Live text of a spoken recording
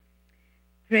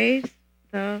Praise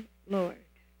the Lord.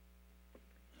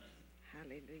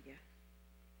 Hallelujah.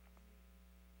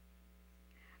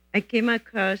 I came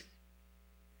across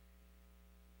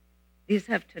this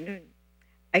afternoon.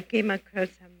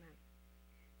 Some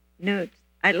notes.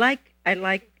 I like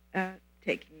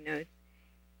taking notes,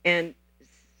 and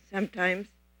sometimes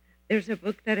there's a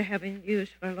book that I haven't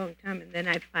used for a long time, and then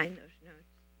I find those notes.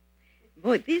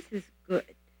 Boy, this is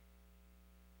good.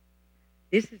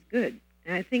 This is good.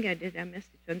 And I think I did a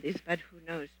message on this, but who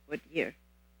knows what year.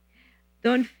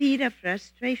 Don't feed a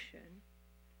frustration,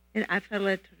 and I felt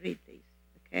led to read these,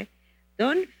 okay?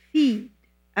 Don't feed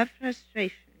a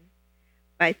frustration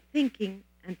by thinking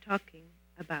and talking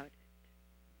about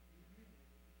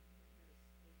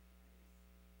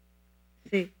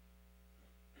it. See,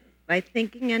 by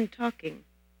thinking and talking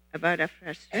about a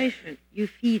frustration, you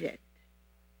feed it.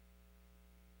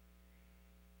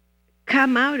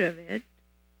 Come out of it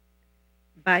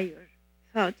by your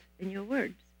thoughts and your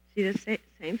words. See, the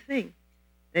same thing,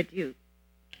 that you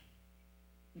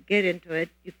get into it,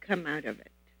 you come out of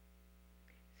it.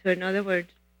 So in other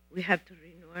words, we have to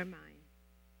renew our mind.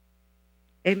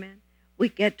 Amen? We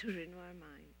get to renew our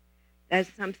mind.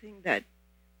 That's something that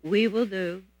we will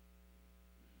do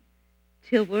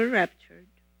till we're raptured.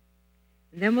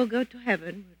 And then we'll go to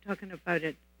heaven. We're talking about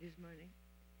it this morning.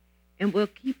 And we'll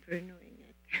keep renewing it.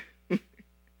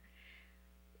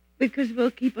 Because we'll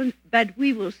keep on, but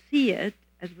we will see it,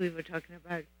 as we were talking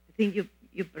about. I think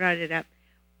you brought it up.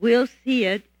 We'll see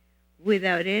it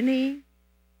without any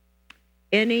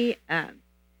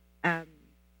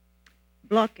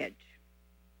blockage.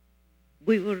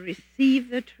 We will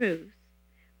receive the truth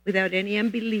without any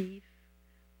unbelief,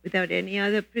 without any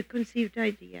other preconceived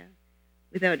idea,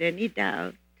 without any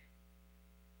doubt.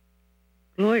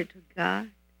 Glory to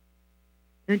God.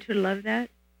 Don't you love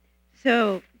that?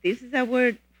 So this is a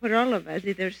word for all of us.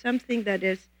 If there's something that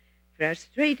is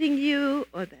frustrating you,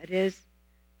 or that is,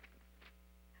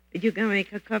 you can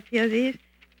make a copy of this.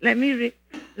 Let me,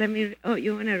 oh,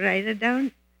 you want to write it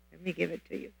down? Let me give it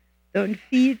to you. Don't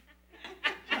feed.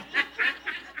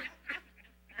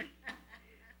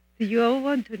 Do you all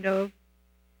want to know?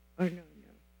 Oh, no,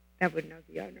 that would not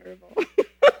be honorable.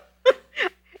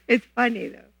 It's funny,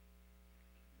 though.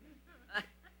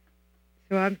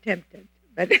 So I'm tempted,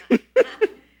 but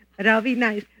but I'll be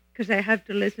nice, because I have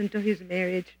to listen to his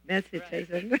marriage messages.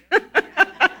 Right.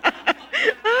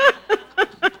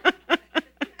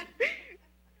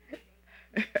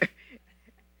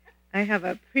 I have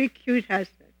a pretty cute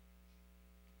husband.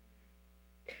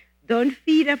 Don't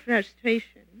feed a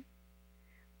frustration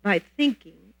by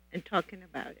thinking and talking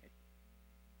about it.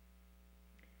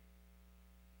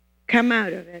 Come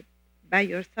out of it by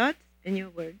your thoughts and your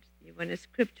words. You want a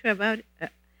scripture about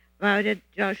it,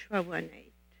 Joshua 1:8.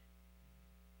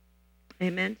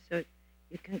 Amen? So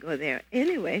you can go there.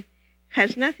 Anyway,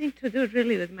 has nothing to do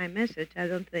really with my message, I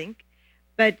don't think,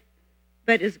 but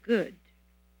it's good.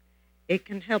 It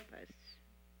can help us.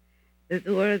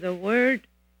 The word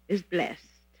is blessed.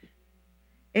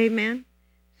 Amen?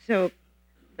 So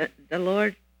the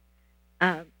Lord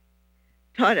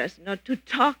taught us not to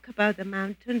talk about the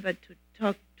mountain, but to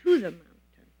talk to the mountain.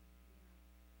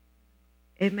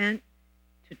 Amen?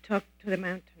 To talk to the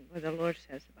mountain, what the Lord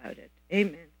says about it.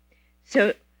 Amen.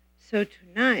 So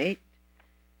tonight,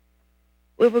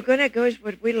 where we're going to go is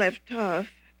what we left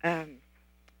off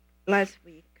last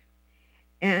week.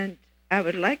 And I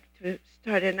would like to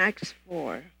start in Acts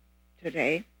 4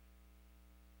 today.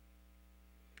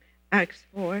 Acts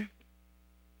 4.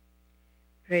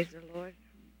 Praise the Lord.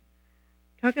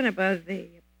 Talking about the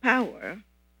power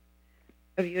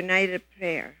of united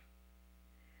prayer.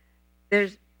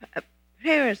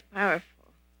 Prayer is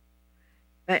powerful,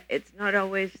 but it's not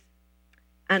always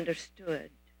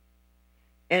understood,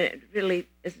 and it really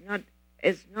is not.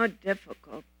 It's not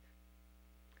difficult.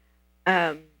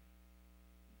 Praise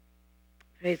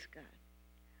God.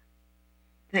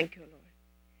 Thank you, Lord.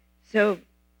 So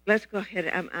let's go ahead.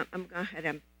 I'm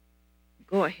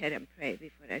go ahead and pray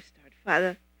before I start.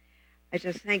 Father, I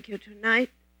just thank you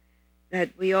tonight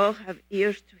that we all have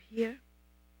ears to hear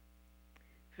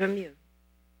from you,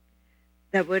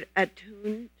 that we're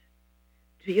attuned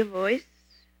to your voice,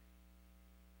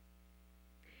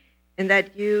 and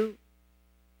that you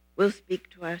will speak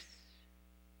to us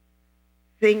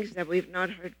things that we've not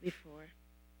heard before.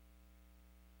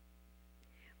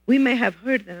 We may have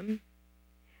heard them,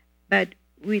 but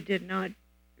we did not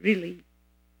really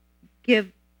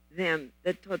give them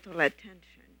the total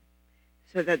attention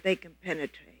so that they can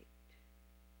penetrate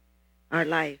our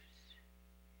lives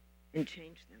and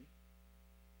change them.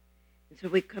 And so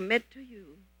we commit to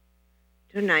you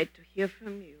tonight to hear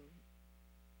from you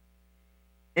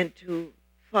and to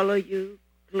follow you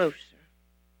closer.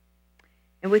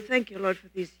 And we thank you, Lord, for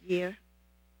this year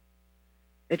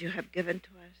that you have given to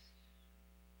us.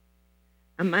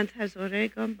 A month has already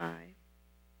gone by,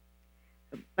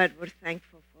 but we're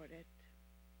thankful for it.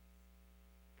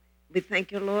 We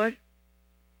thank you, Lord,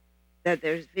 that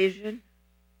there's vision,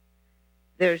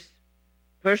 there's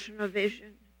personal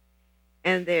vision,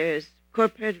 and there's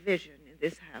corporate vision in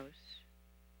this house.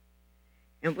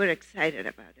 And we're excited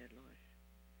about it, Lord.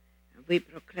 And we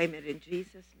proclaim it in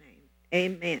Jesus' name.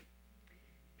 Amen.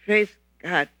 Praise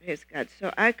God, praise God.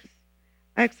 So Acts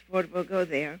 4, we'll go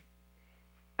there.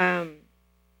 But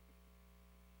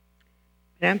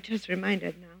I'm just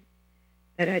reminded now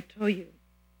that I told you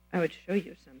I would show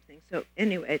you something. So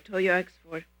anyway, I told you Acts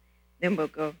 4. Then we'll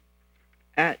go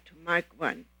to Mark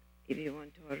 1, if you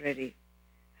want to already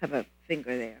have a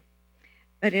finger there.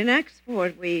 But in Acts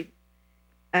 4, we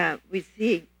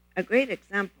see a great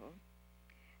example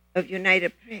of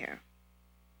united prayer.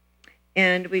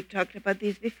 And we've talked about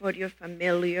this before. You're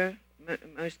familiar,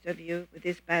 most of you, with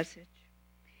this passage.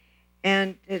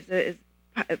 And there's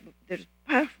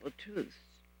powerful truths.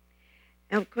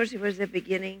 And of course, it was the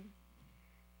beginning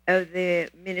of the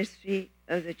ministry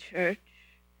of the church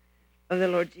of the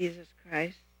Lord Jesus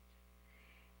Christ.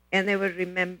 And they were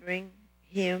remembering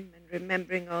him and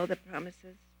remembering all the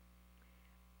promises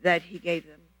that he gave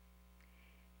them.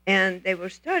 And they were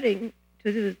starting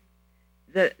to do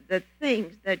the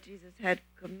things that Jesus had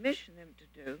commissioned them to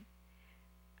do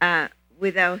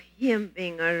without him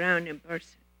being around in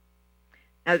person.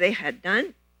 Now, they had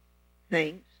done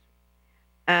things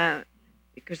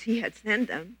because he had sent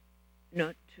them,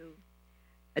 not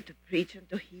to preach and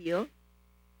to heal.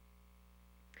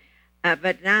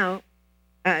 But now,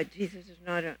 Jesus is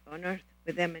not on earth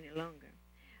with them any longer.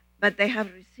 But they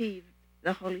have received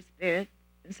the Holy Spirit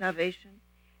in salvation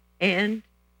and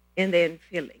in the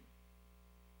infilling.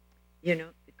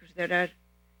 Because there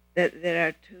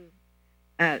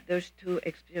are those two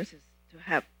experiences to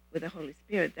have with the Holy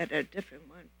Spirit that are different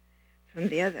one from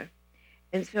the other.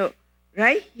 And so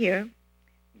right here,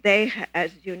 they,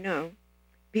 as you know,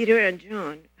 Peter and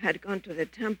John had gone to the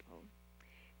temple,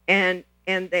 and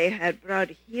they had brought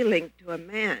healing to a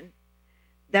man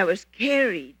that was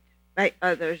carried by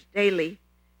others daily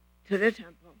to the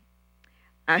temple.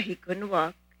 He couldn't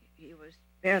walk. He was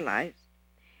paralyzed.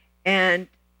 And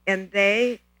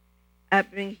they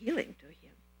bring healing to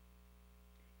him.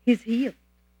 He's healed.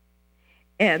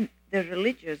 And the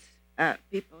religious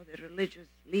people, the religious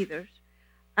leaders,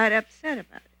 are upset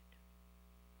about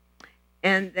it.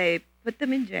 And they put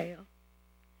them in jail.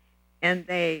 And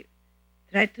they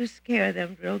tried to scare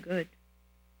them real good,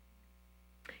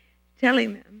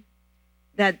 telling them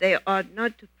that they ought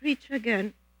not to preach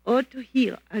again or to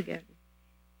heal again,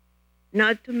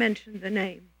 not to mention the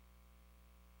name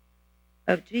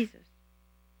of Jesus,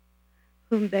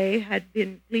 whom they had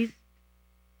been pleased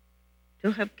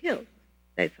to have killed,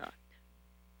 they thought.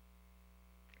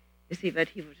 You see, but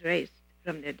he was raised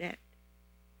from the dead.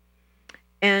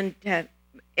 And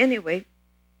anyway,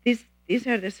 these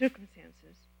are the circumstances.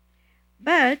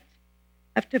 But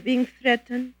after being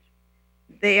threatened,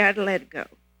 they are let go.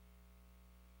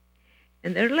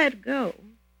 And they're let go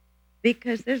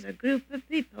because there's a group of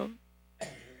people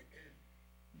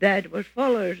that were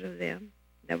followers of them,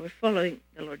 that were following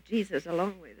the Lord Jesus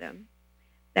along with them,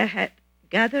 that had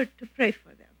gathered to pray for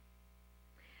them.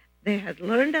 They had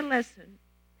learned a lesson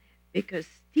because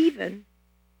Stephen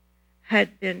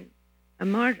had been a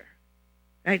martyr,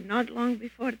 right, not long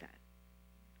before that.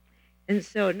 And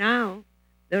so now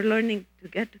they're learning to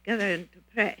get together and to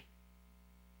pray.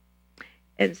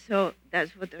 And so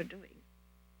that's what they're doing.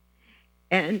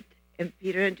 And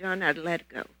Peter and John are let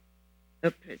go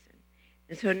of prison.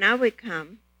 And so now we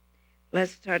come,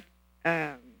 let's start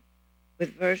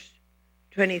with verse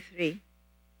 23.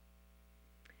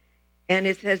 And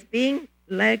it says, being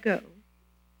let go,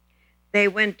 they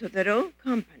went to their own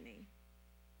company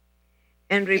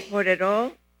and reported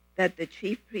all that the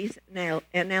chief priests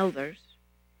and elders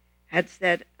had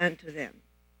said unto them.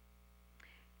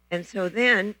 And so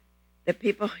then the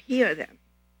people hear them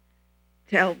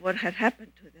tell what had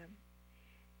happened to them.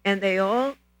 And they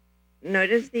all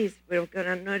notice these. We're going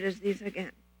to notice these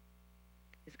again.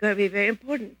 It's going to be very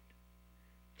important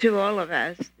to all of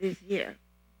us this year.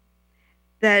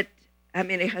 That, I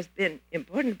mean, it has been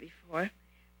important before,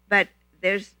 but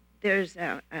there's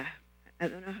I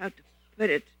don't know how to put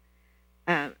it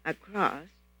across.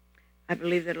 I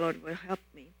believe the Lord will help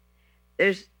me.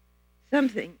 There's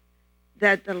something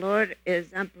that the Lord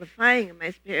is amplifying in my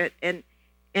spirit and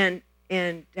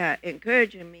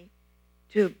encouraging me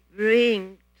to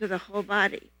bring to the whole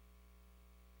body.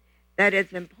 that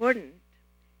it's important.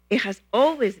 It has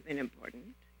always been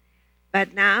important,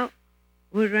 but now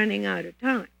we're running out of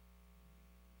time.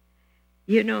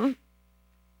 You know,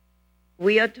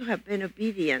 we ought to have been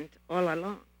obedient all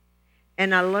along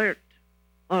and alert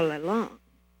all along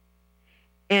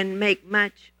and make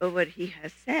much of what he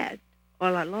has said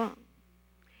all along.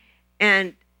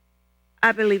 And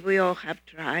I believe we all have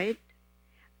tried,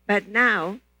 but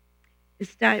now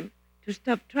it's time to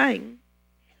stop trying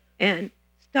and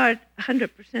start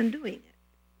 100% doing it.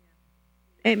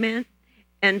 Yeah. Amen?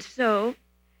 And so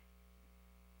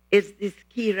it's this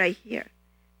key right here,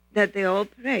 that they all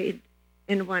prayed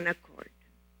in one accord.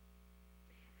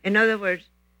 In other words,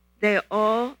 they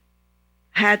all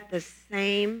had the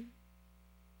same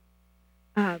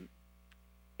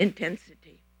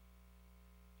intensity,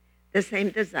 the same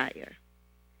desire,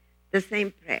 the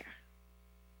same prayer.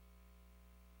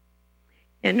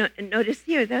 And notice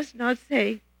here, does not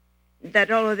say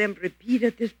that all of them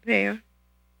repeated this prayer.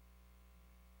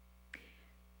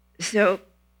 So,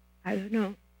 I don't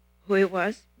know who it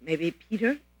was, maybe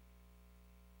Peter,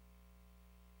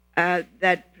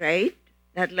 that prayed,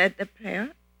 that led the prayer,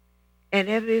 and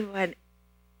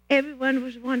everyone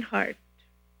was one heart.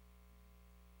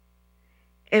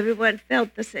 Everyone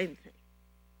felt the same thing.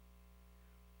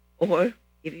 Or,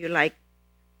 if you like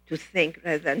to think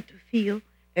rather than to feel,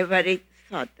 everybody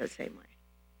thought the same way.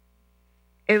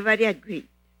 Everybody agreed.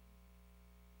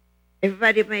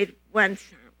 Everybody made one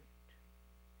sound.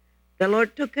 The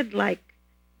Lord took it like,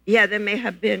 yeah, there may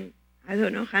have been, I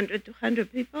don't know, 100,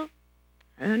 200 people.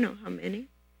 I don't know how many.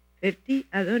 50?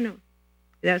 I don't know.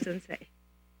 It doesn't say.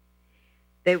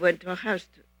 They went to a house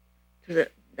to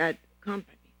that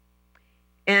company.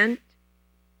 And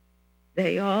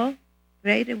they all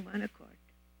prayed in one accord.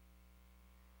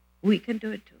 We can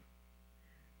do it too.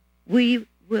 We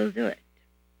will do it.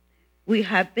 We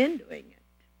have been doing it.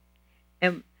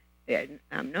 And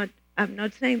I'm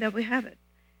not saying that we haven't.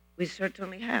 We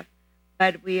certainly have.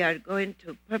 But we are going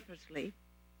to purposely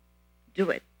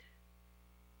do it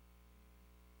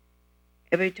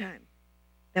every time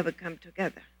that we come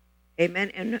together.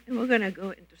 Amen. And we're going to go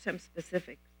into some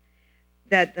specifics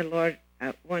that the Lord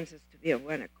wants us to be on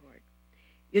one accord.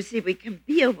 You see, we can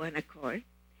be on one accord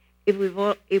if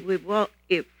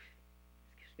excuse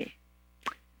me,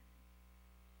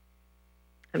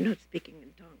 I'm not speaking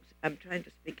in tongues. I'm trying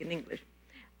to speak in English.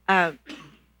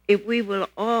 If we will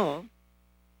all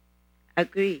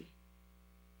agree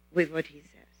with what he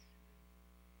says.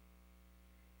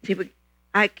 See,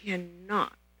 I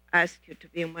cannot ask you to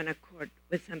be in one accord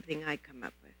with something I come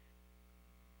up with.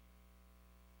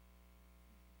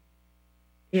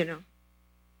 You know,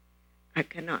 I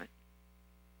cannot.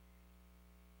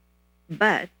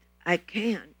 But I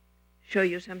can show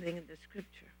you something in the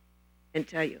scripture and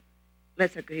tell you,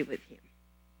 let's agree with him.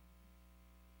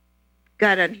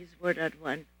 God and his word are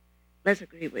one. Let's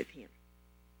agree with him.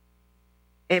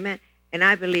 Amen. And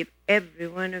I believe every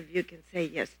one of you can say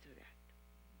yes to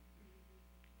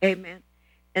that. Amen.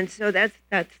 And so that's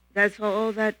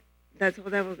all that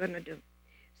we're going to do.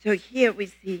 So here we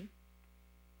see,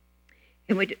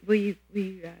 and we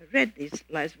read this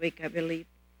last week, I believe.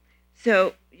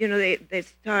 So, you know, they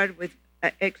start with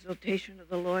an exaltation of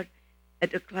the Lord, a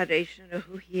declaration of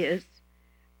who he is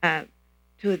to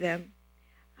them.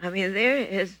 I mean, there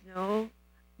is no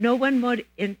one more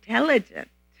intelligent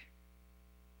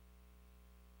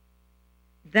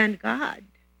than God.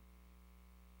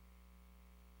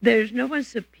 There's no one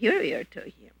superior to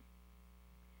him.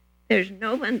 There's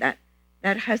no one that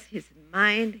has his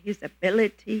mind, his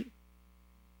ability.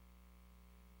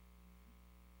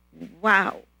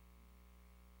 Wow.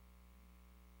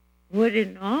 We're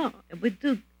in awe. We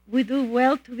do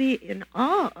well to be in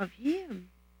awe of him.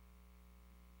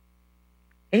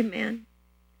 Amen.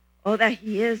 All that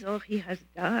he is, all he has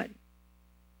done,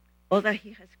 all that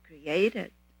he has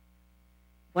created.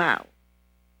 Wow.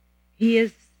 He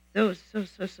is so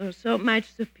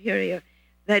much superior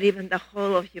than even the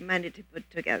whole of humanity put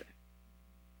together.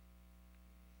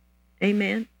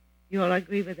 Amen. You all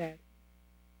agree with that?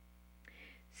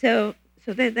 So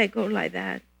then they go like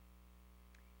that.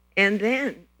 And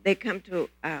then they come to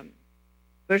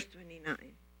verse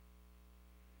 29.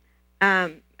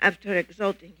 After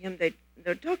exalting him,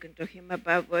 they're talking to him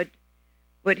about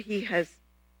what he has,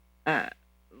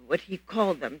 what he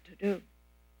called them to do.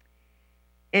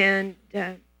 And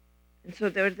so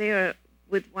they're there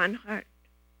with one heart.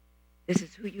 This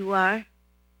is who you are,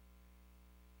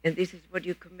 and this is what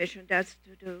you commissioned us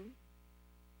to do.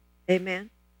 Amen.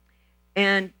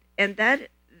 And that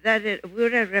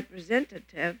we're a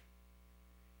representative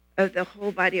of the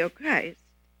whole body of Christ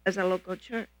as a local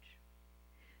church.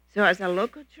 So as a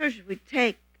local church, we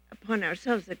take upon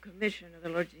ourselves the commission of the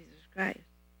Lord Jesus Christ.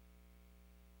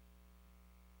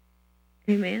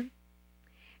 Amen?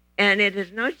 And it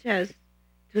is not just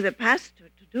to the pastor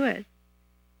to do it,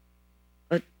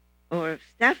 or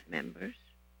staff members,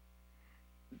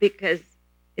 because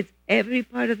it's every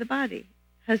part of the body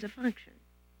has a function.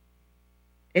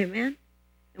 Amen?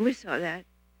 And we saw that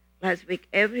last week.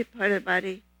 Every part of the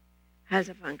body has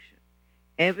a function.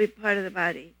 Every part of the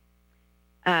body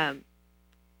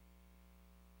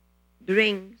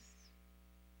brings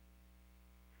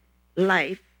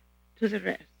life to the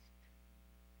rest.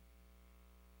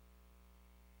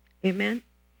 Amen?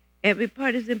 Every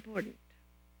part is important.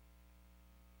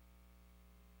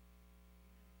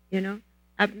 You know,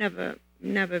 I've never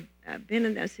been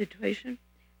in that situation,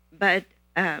 but,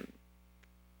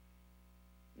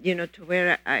 you know, to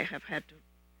where I have had to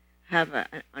have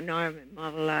an arm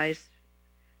immobilized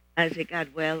as it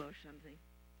got well or something,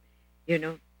 you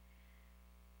know.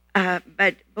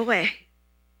 But, boy,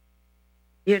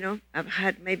 you know, I've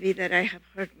had maybe that I have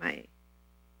hurt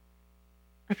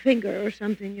a finger or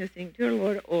something, you think, dear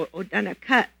Lord, or done a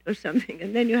cut or something,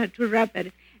 and then you have to wrap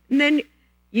it. And then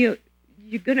you're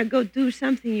going to go do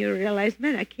something, you realize,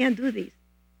 man, I can't do these.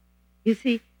 You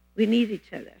see, we need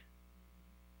each other.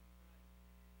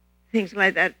 Things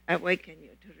like that awaken you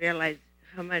to realize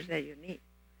how much that you need.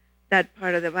 That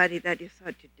part of the body that you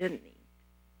thought you didn't need.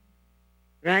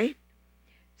 Right?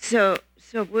 So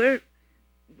we're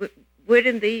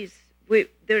in these,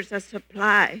 there's a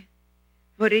supply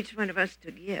for each one of us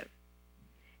to give.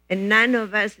 And none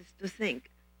of us is to think,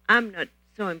 I'm not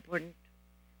so important.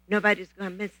 Nobody's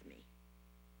going to miss me.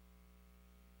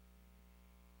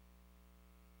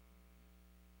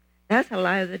 That's a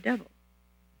lie of the devil.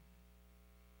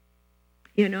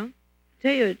 You know, to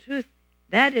tell you the truth,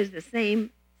 that is the same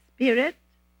spirit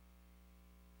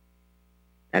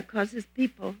that causes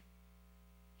people.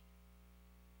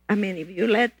 I mean, if you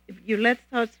let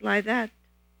thoughts like that,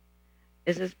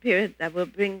 is a spirit that will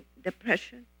bring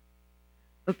depression,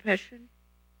 oppression,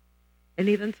 and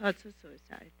even thoughts of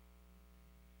suicide.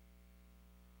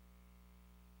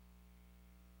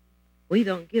 We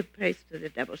don't give praise to the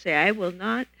devil. Say, I will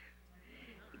not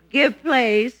give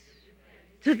praise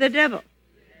to the devil.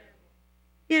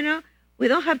 You know, we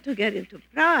don't have to get into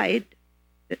pride,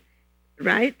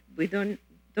 right? We don't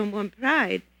want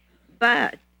pride.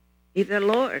 But if the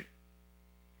Lord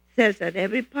says that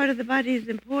every part of the body is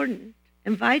important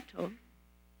and vital,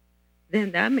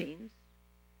 then that means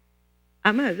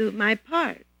I'm going to do my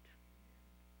part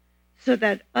so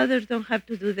that others don't have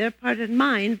to do their part and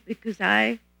mine because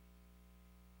I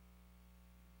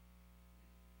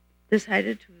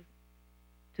decided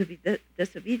to be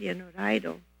disobedient or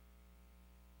idle.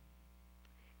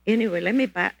 Anyway, let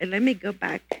me go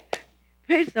back.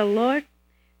 Praise the Lord.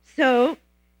 So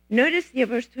notice here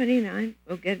verse 29.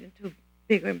 We'll get into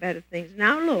bigger and better things.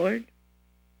 Now, Lord,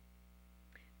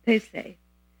 they say,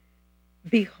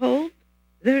 behold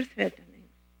their threatenings.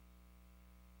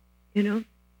 You know,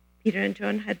 Peter and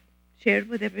John had shared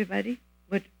with everybody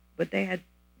what they had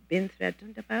been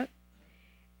threatened about.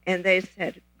 And they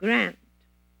said, grant,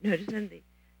 notice in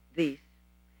these,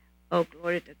 oh,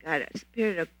 glory to God, a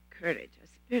spirit of courage, a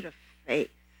spirit of faith.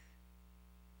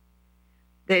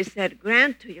 They said,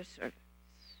 grant to your servants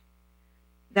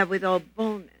that with all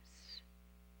boldness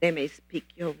they may speak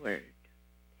your word.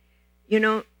 You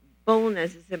know,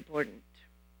 boldness is important.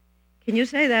 Can you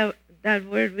say that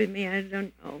word with me? I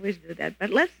don't always do that, but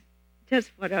let's,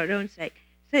 just for our own sake,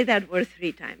 say that word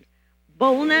 3 times.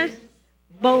 Boldness,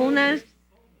 boldness,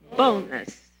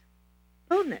 boldness.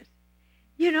 Boldness.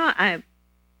 You know,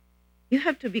 you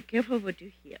have to be careful what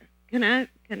you hear. Can I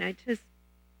just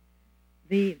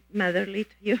be motherly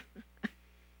to you?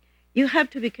 You have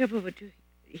to be careful what you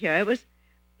hear. I was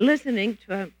listening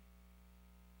to a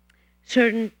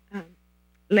certain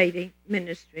lady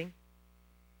ministering,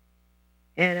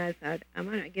 and I thought, I'm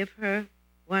going to give her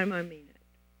 1 more minute.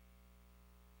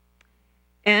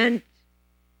 And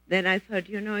then I thought,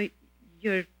 you know,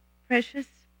 you're precious,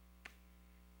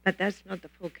 but that's not the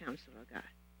full counsel of God.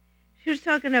 She was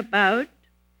talking about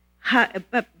how,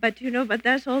 but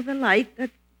that's all the light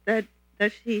that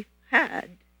she had,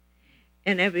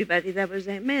 and everybody that was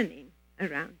amening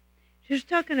around. She was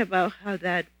talking about how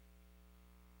that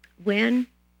when,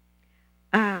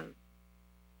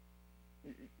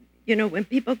 when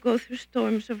people go through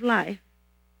storms of life,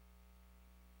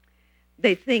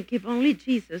 they think, if only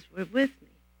Jesus were with me.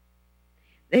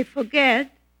 They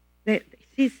forget,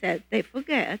 she said, they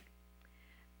forget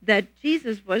that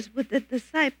Jesus was with the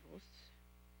disciples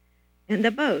in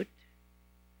the boat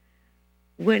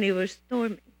when it was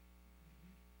storming.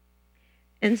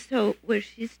 And so where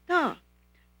she stopped,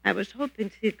 I was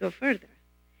hoping she'd go further.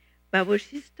 But where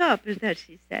she stopped is that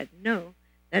she said, no,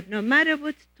 that no matter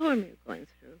what storm you're going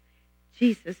through,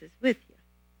 Jesus is with you.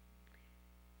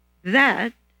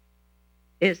 That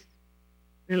is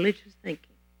religious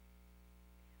thinking.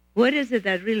 What is it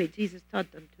that really Jesus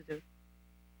taught them to do?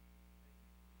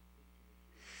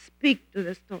 Speak to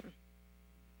the storm.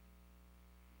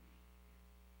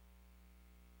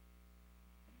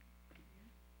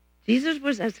 Jesus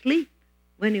was asleep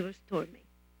when he was storming.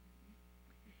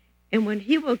 And when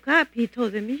he woke up, he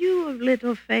told them, you of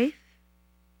little faith.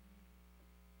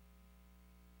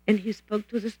 And he spoke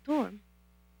to the storm,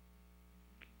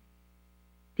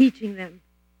 teaching them,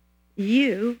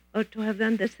 you ought to have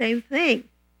done the same thing.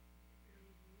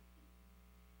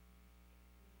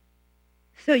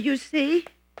 So you see,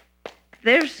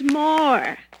 there's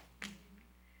more.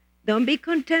 Don't be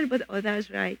content with, oh, that's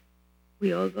right.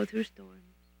 We all go through storms.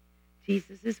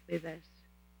 Jesus is with us.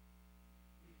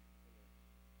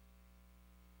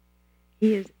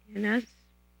 He is in us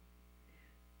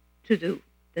to do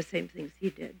the same things he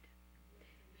did.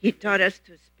 He taught us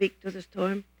to speak to the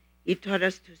storm. He taught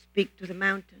us to speak to the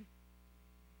mountain.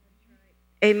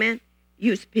 Amen.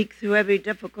 You speak through every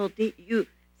difficulty. You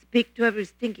speak to every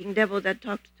stinking devil that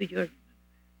talks to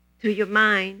your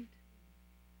mind.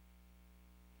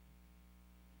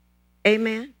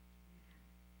 Amen.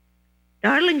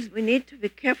 Darlings, we need to be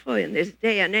careful in this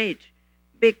day and age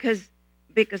because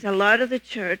a lot of the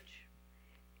church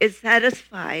is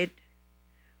satisfied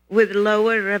with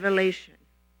lower revelation.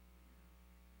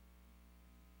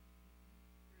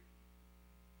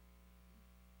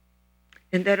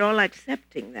 And they're all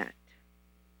accepting that.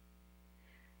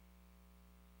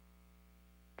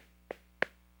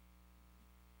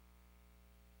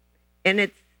 And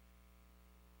it's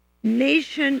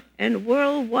nation and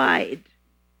worldwide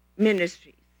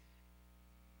ministries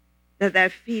that are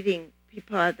feeding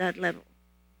people at that level.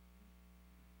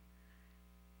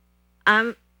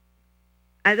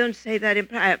 I don't say that in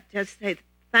prayer. I just say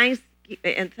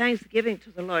thanksgiving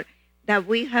to the Lord that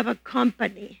we have a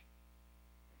company.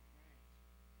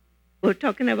 We're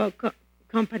talking about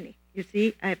company. You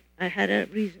see, I had a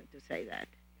reason to say that.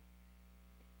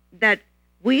 That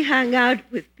we hang out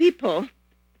with people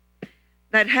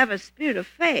that have a spirit of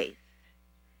faith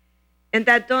and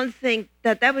that don't think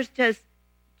that was just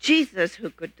Jesus who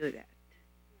could do that.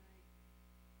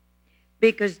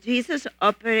 Because Jesus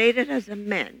operated as a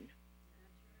man.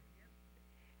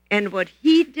 And what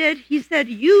he did, he said,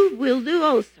 you will do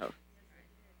also.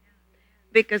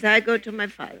 Because I go to my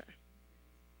Father.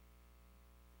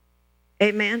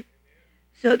 Amen?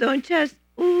 So don't just,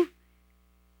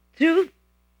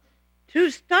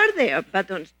 start there, but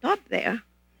don't stop there.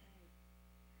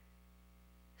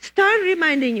 Start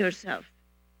reminding yourself,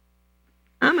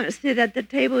 I'm going to sit at the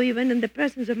table even in the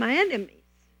presence of my enemies.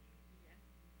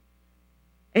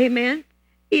 Amen?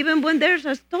 Even when there's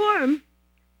a storm,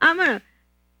 I'm going to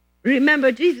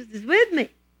remember Jesus is with me.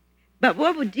 But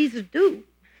what would Jesus do?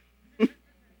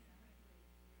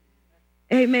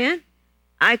 Amen?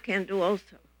 I can do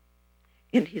also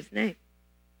in his name.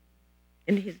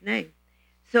 In his name.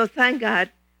 So thank God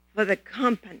for the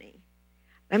company.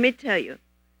 Let me tell you,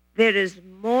 there is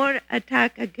more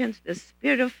attack against the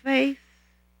spirit of faith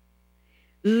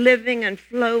living and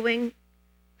flowing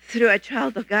through a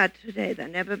child of God today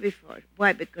than ever before.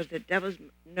 Why? Because the devil's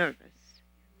nervous.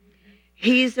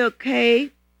 He's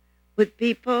okay with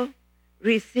people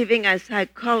receiving a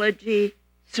psychology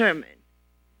sermon.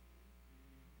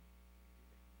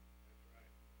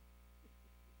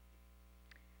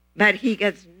 But he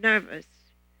gets nervous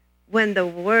when the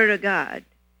Word of God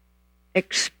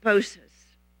exposes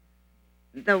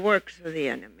the works of the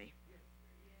enemy.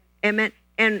 Amen.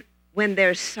 And when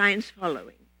there's signs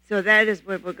following. So that is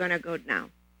where we're going to go now.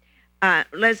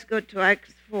 Let's go to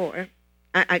Acts 4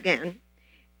 again.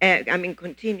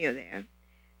 Continue there.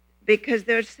 Because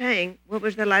they're saying, what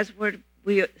was the last word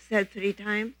we said 3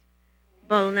 times?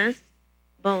 Boldness,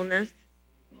 boldness,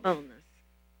 boldness.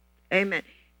 Amen.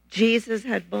 Jesus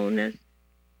had boldness.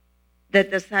 The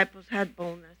disciples had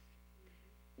boldness.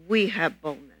 We have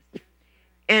boldness.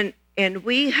 And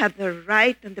we have the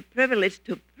right and the privilege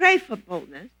to pray for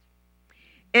boldness.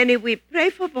 And if we pray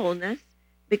for boldness,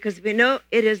 because we know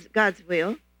it is God's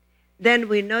will, then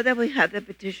we know that we have the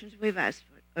petitions we've asked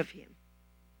for of him.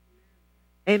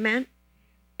 Amen?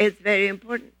 It's very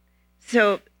important.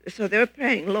 So they're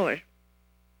praying, Lord.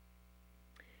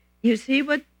 You see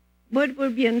what we're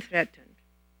being threatened,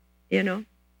 you know?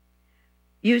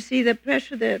 You see the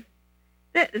pressure that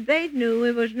they knew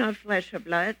it was not flesh or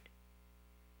blood.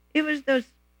 It was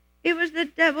the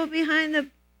devil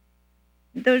behind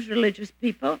those religious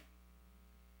people,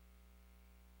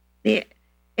 the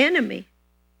enemy.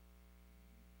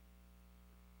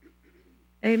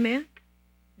 Amen?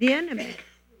 The enemy.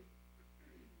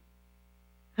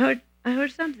 I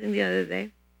heard something the other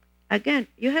day. Again,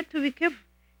 you have to be careful.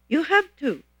 You have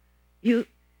to.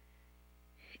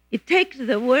 It takes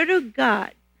the Word of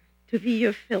God to be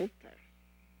your filter.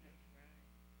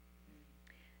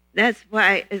 That's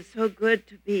why it's so good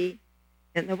to be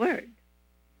in the Word.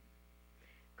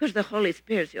 Because the Holy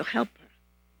Spirit is your helper.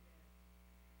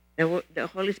 The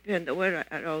Holy Spirit and the Word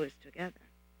are always together.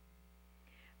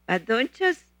 But don't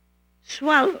just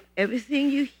swallow everything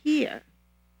you hear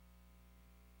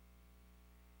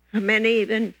from many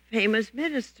even famous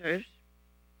ministers.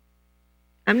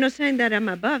 I'm not saying that I'm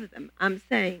above them. I'm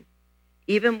saying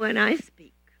even when I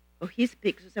speak or he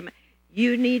speaks to somebody,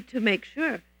 you need to make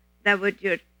sure that what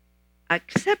you're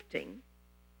accepting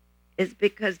is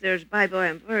because there's Bible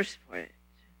and verse for it.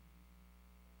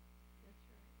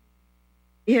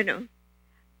 You know,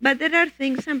 but there are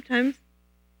things sometimes,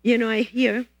 I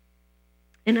hear,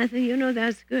 and I think,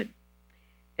 that's good.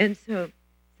 And so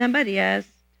somebody asked,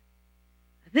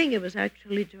 I think it was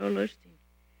actually Joel Osteen,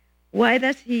 why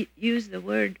does he use the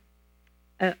word,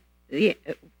 to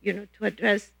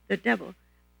address the devil,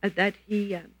 that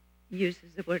he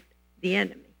uses the word the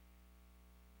enemy?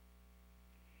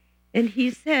 And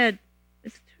he said,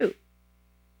 it's true,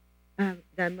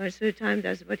 that most of the time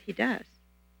that's what he does.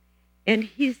 And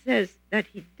he says that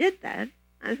he did that.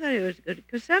 I thought it was good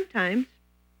because sometimes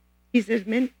he said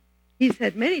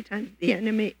many times the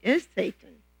enemy is Satan.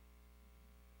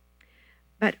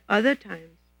 But other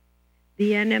times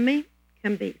the enemy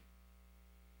can be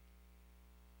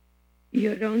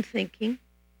your own thinking,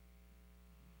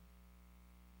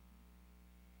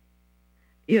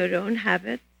 your own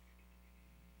habits,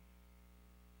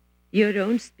 your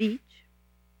own speech.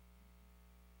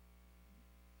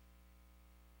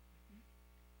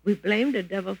 We blame the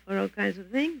devil for all kinds of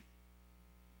things.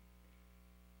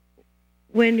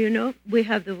 When, we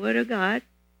have the Word of God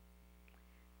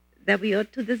that we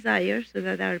ought to desire so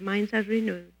that our minds are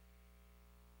renewed,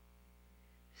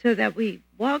 so that we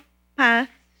walk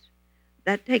paths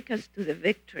that take us to the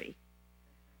victory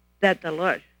that the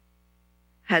Lord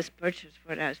has purchased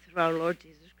for us through our Lord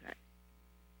Jesus Christ.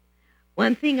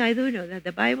 One thing I do know, that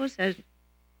the Bible says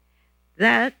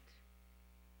that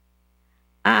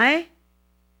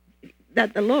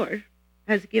the Lord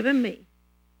has given me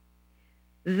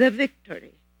the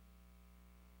victory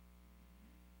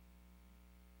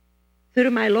through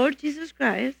my Lord Jesus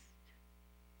Christ.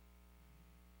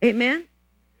 Amen?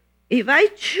 If I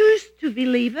choose to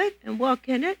believe it and walk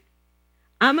in it,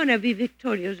 I'm going to be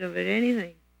victorious over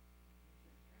anything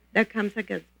that comes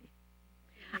against me.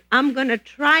 I'm going to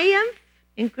triumph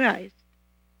in Christ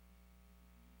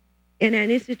in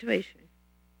any situation.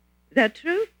 Is that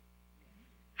true?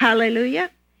 Hallelujah.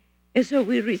 And so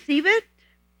we receive it,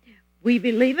 we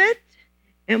believe it,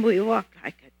 and we walk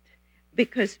like it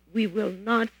because we will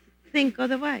not think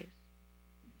otherwise.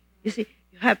 You see,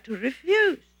 you have to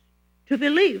refuse to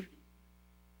believe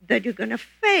that you're going to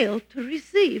fail to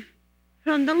receive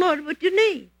from the Lord what you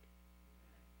need.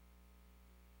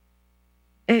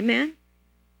 Amen?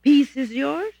 Peace is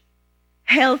yours.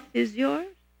 Health is yours.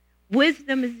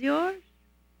 Wisdom is yours.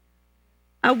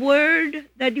 A word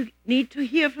that you need to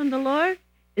hear from the Lord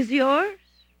is yours.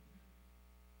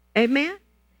 Amen?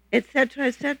 Etc.,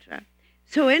 etc.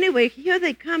 So anyway, here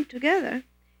they come together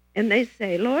and they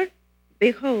say, Lord,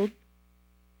 behold,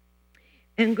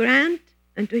 and grant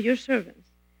unto your servants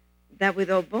that with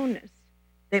all boldness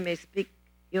they may speak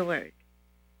your word.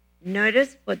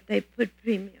 Notice what they put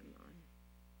premium on.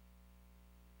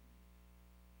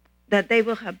 That they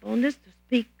will have boldness to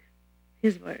speak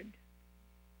his word.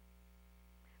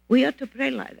 We ought to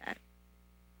pray like that.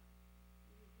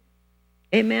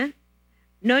 Amen?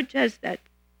 Not just that.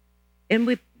 And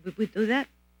we do that.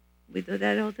 We do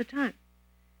that all the time.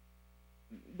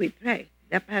 We pray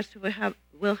that pastor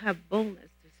will have boldness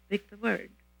to speak the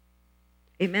word.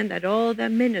 Amen? That all the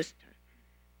minister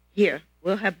here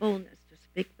will have boldness to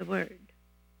speak the word.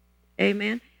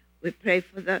 Amen? We pray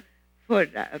for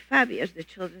Fabi as the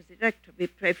children's director. We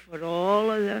pray for all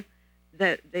of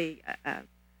the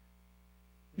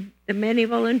many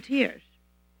volunteers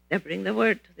that bring the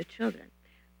word to the children.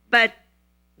 But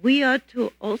we ought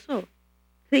to also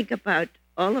think about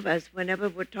all of us whenever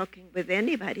we're talking with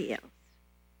anybody else.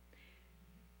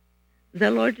 The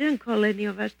Lord didn't call any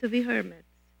of us to be hermits.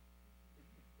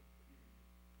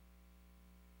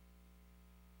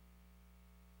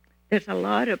 There's a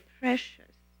lot of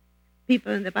precious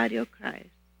people in the body of Christ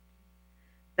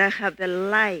that have the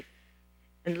life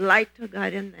and light of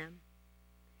God in them.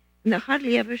 And they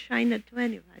hardly ever shine it to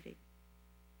anybody.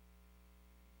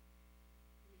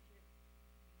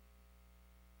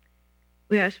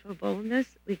 We ask for boldness,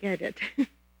 we get it.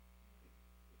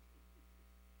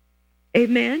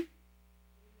 Amen?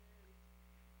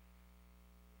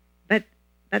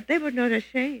 But they were not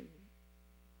ashamed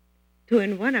to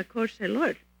in one accord say,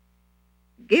 Lord,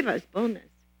 give us boldness.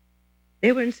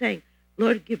 They weren't saying,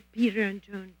 Lord, give Peter and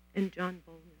John boldness.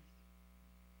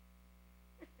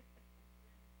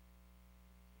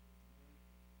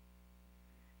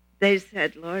 They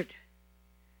said, Lord,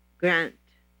 grant.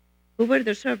 Who were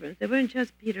the servants? They weren't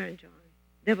just Peter and John.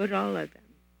 They were all of them.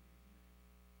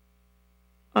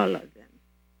 All of them.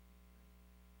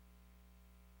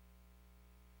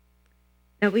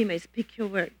 That we may speak your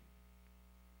word.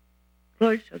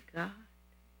 Glory to God.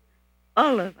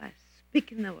 All of us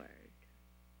speaking the word.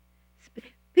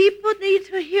 People need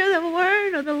to hear the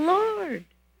word of the Lord.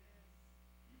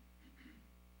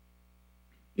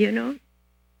 You know?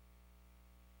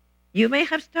 You may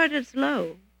have started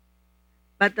slow,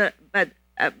 but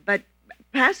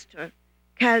Pastor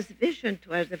has vision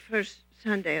to us the first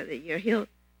Sunday of the year. He'll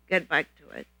get back to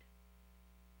it.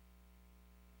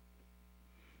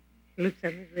 He looks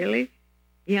at me, really?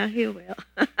 Yeah, he will.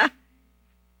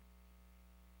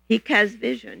 He casts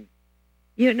vision,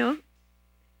 you know?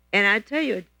 And I tell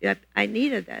you, I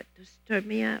needed that to stir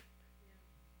me up.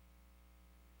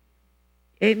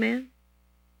 Amen?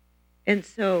 And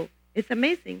so it's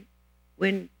amazing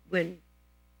when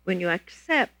you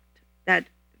accept that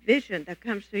vision that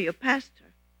comes through your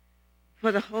pastor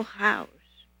for the whole house.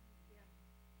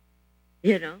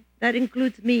 You know, that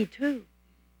includes me too.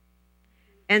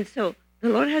 And so the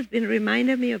Lord has been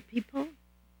reminding me of people.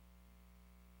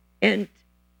 And,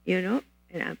 you know,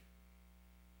 and I'm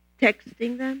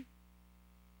texting them,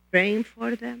 praying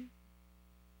for them.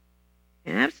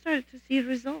 And I've started to see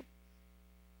results.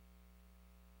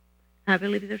 I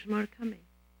believe there's more coming.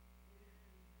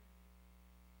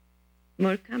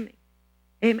 More coming.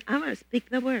 Amen. I'm going to speak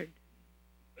the word.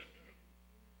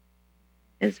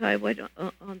 And so I wait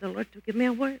on the Lord to give me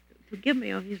a word, to give me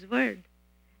of his word.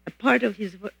 A part of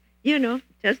his word. You know,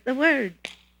 just the word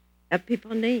that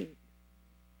people need.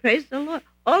 Praise the Lord.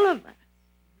 All of us.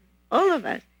 All of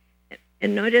us.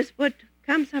 And notice what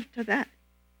comes after that.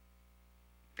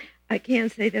 I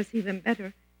can't say this even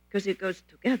better because it goes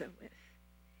together with.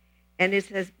 And it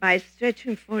says, by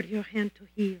stretching forth your hand to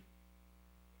heal.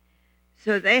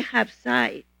 So they have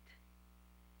sight,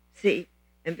 see,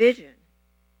 and vision,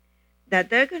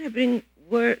 that they're going to bring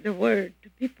the word to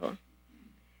people,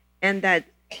 and that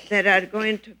there are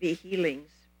going to be healings,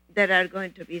 there are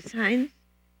going to be signs,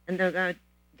 and there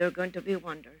are going to be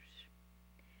wonders.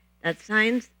 That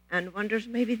signs and wonders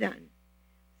may be done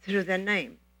through the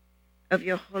name of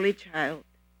your holy child,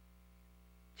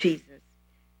 Jesus.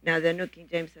 Now, the New King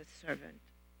James says servant.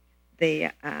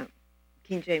 The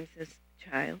King James says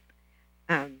child.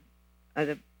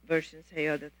 Other versions say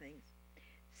other things.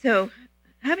 So,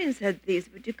 having said this,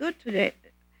 would you go today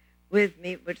with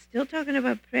me? We're still talking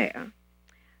about prayer,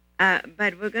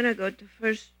 but we're going to go to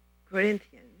 1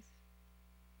 Corinthians.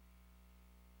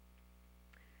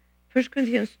 1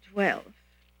 Corinthians 12.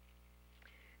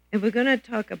 And we're going to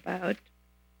talk about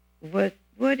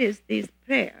what is this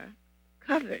prayer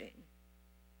covering.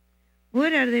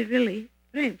 What are they really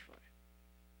praying for?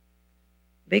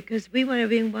 Because we want to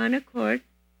be in one accord,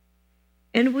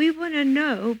 and we want to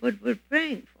know what we're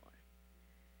praying for,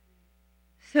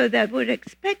 so that we're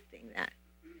expecting that.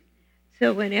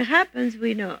 So when it happens,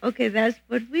 we know, okay, that's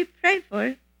what we pray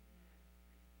for.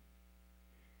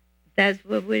 That's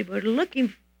what we were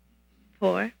looking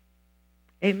for.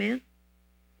 Amen?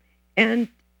 And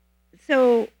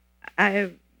so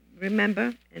I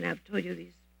remember, and I've told you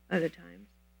these other times,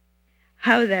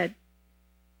 how that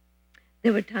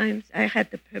there were times I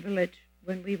had the privilege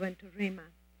when we went to Rima,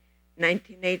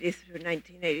 1980 through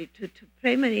 1982, to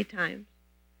pray many times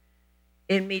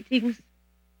in meetings,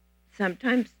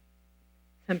 sometimes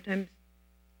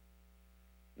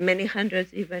many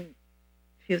hundreds, even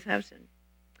few thousand,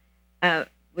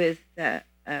 with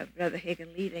Brother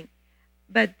Hagen leading.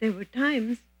 But there were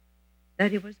times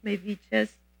that it was maybe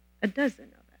just a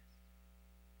dozen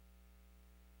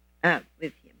of us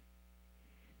with him.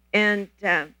 And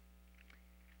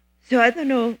so I don't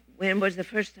know when was the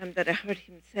first time that I heard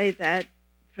him say that.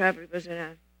 Probably was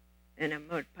in a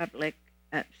more public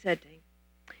setting.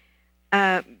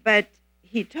 But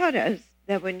he taught us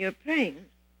that when you're praying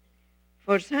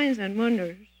for signs and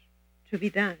wonders to be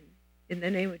done in the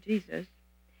name of Jesus,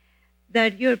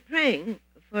 that you're praying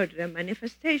for the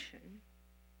manifestation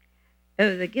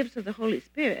of the gifts of the Holy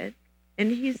Spirit.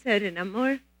 And he said in a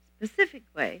more specific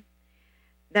way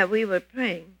that we were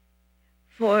praying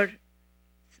for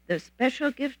the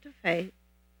special gift of faith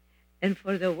and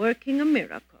for the working of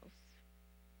miracles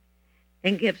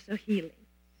and gifts of healing.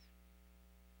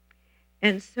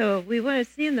 And so we want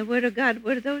to see in the Word of God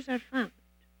where those are found.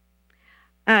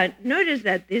 Notice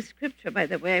that this scripture, by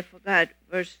the way, I forgot,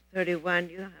 verse 31,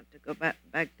 you don't have to go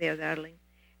back there, darling,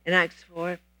 in Acts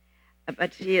 4,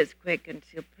 but she is quick and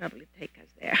she'll probably take us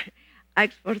there.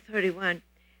 Acts 4:31,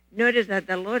 notice that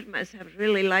the Lord must have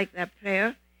really liked that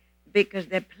prayer because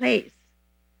the place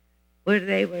where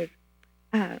they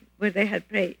had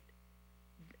prayed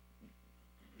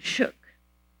shook.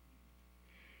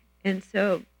 And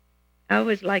so I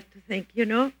always like to think,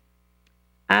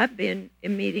 I've been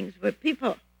in meetings where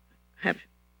people have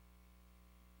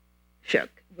shook,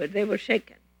 where they were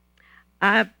shaken.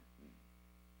 I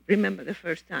remember the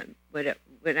first time when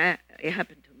it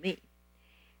happened to me.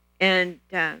 And,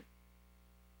 then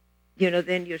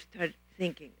you start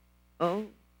thinking, oh,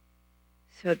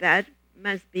 so that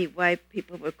must be why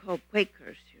people were called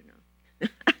Quakers,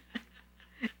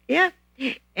 Yeah.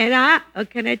 And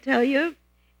can I tell you?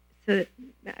 So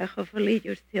hopefully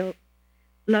you still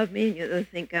love me and you don't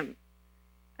think I'm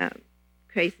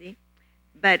crazy.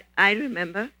 But I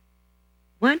remember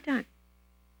one time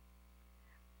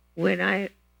when I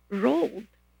rolled,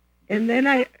 and then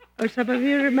or some of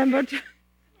you remember too.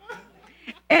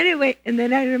 Anyway, and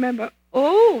then I remember,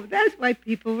 oh, that's why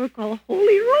people were called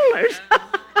holy rollers.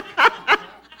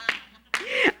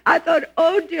 I thought,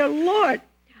 oh dear Lord,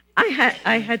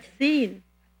 I had seen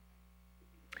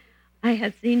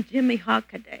Jimmy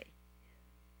Hockaday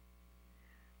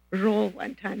roll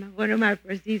one time at one of my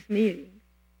prestige meetings.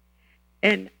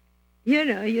 And,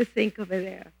 you think over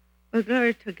there, well,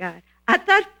 glory to God. At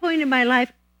that point in my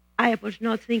life, I was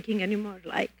not thinking anymore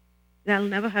like, that'll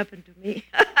never happen to me.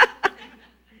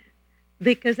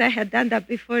 Because I had done that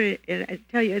before, and I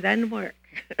tell you, it doesn't work.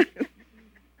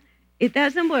 It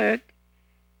doesn't work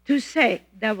to say,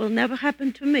 that will never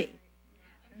happen to me.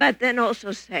 But then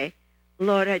also say,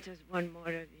 Lord, I just want more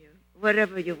of you,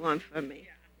 whatever you want from me.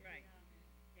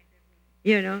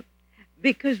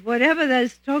 Because whatever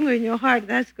that's stronger in your heart,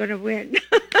 that's going to win.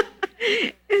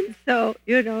 And so,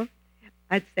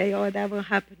 I'd say, oh, that will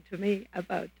happen to me.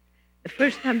 About the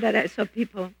first time that I saw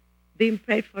people being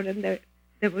prayed for and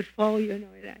they would fall,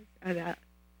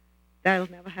 that'll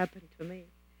never happen to me.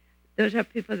 Those are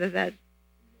people that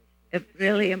are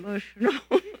really emotional.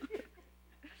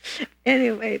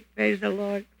 Anyway, praise the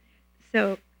Lord.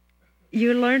 So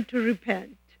you learn to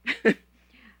repent.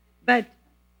 But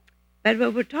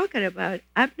what we're talking about,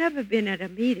 I've never been at a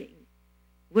meeting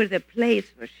where the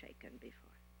place was shaken before.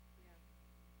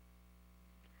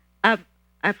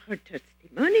 I've heard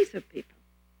testimonies of people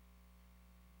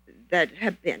that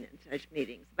have been in such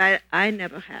meetings, but I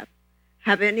never have.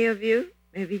 Have any of you?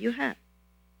 Maybe you have.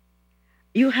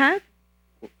 You have?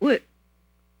 What?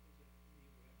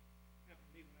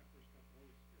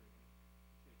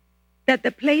 That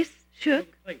the place shook?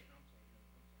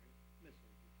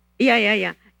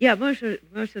 Yeah. Yeah, most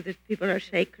of these people are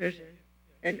shakers.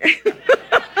 And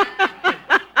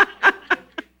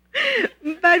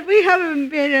but we haven't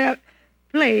been in a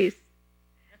place.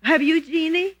 Have you,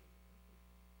 Jeannie?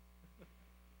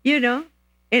 In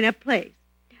a place.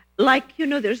 Like,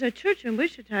 there's a church in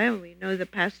Wichita, and we know the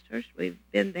pastors, we've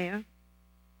been there,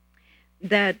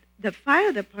 that the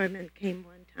fire department came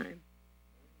one time.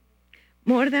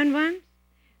 More than once,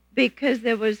 because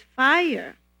there was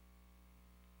fire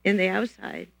in the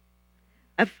outside,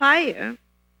 a fire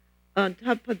on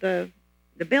top of the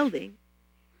building,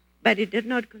 but it did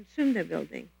not consume the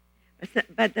building.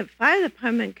 But the fire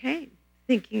department came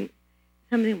thinking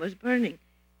something was burning.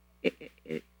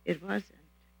 It wasn't.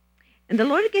 And the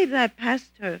Lord gave that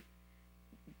pastor,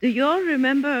 do you all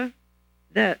remember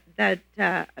that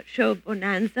show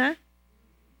Bonanza?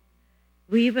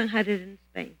 We even had it in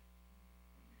Spain,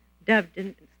 dubbed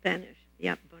in Spanish.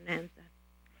 Yeah, Bonanza.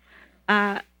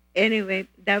 Anyway,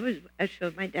 that was a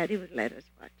show my daddy would let us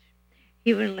watch.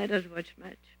 He wouldn't let us watch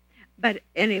much. But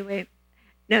anyway,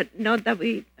 not that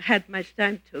we had much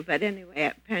time to, but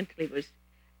anyway, apparently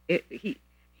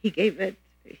he gave it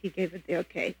the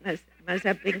okay. Must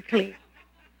have been clean.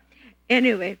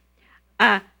 Anyway,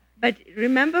 but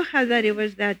remember how that it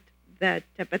was but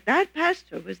that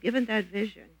pastor was given that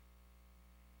vision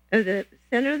of the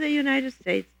center of the United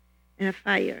States and a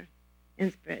fire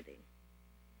and spreading.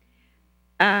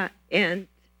 And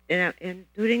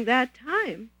during that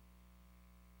time,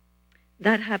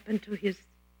 that happened to his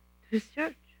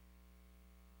church.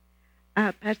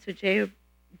 Pastor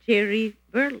Jerry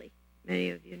Burley, many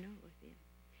of you know of him.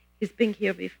 He's been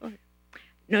here before,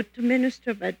 not to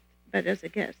minister, but as a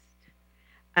guest.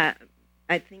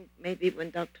 I think maybe when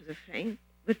Dr. Dufresne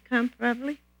would come,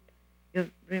 probably.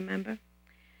 You remember?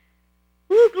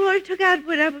 Oh, glory to God,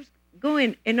 where I was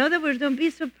going. In other words, don't be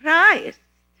surprised.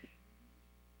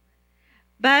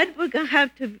 But we're going to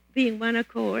have to be in one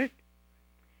accord,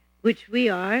 which we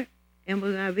are, and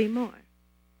we're going to be more.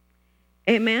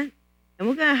 Amen? And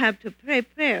we're going to have to pray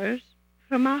prayers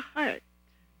from our heart,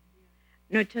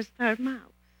 not just our mouth.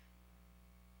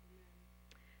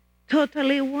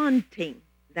 Totally wanting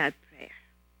that prayer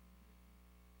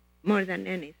more than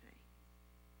anything.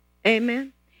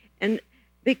 Amen? And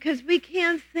because we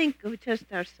can't think of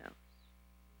just ourselves.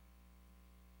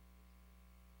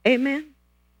 Amen?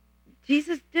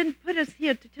 Jesus didn't put us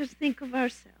here to just think of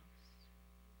ourselves.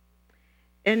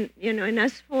 And, and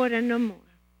us four and no more.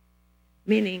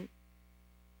 Meaning,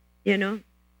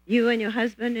 you and your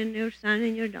husband and your son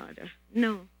and your daughter.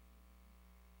 No.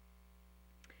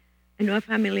 I know a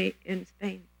family in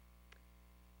Spain.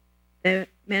 The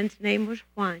man's name was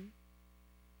Juan.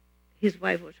 His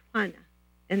wife was Juana.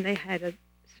 And they had a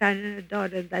son and a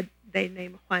daughter that they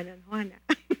named Juan and Juana.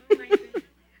 Oh my goodness.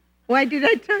 Why did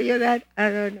I tell you that? I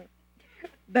don't know.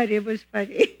 But it was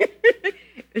funny.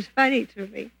 It was funny to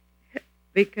me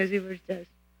because it was just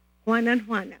Juan and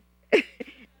Juana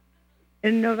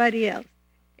and nobody else.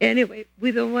 Anyway,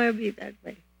 we don't want to be that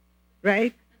way,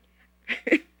 right?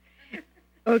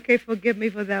 Okay, forgive me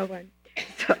for that one.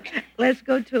 So let's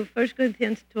go to 1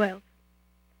 Corinthians 12.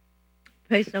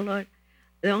 Praise the Lord.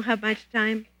 We don't have much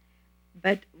time,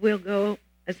 but we'll go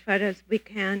as far as we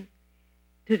can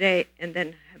today and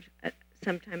then have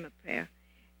some time of prayer.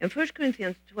 In 1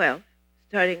 Corinthians 12,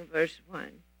 starting verse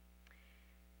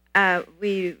 1,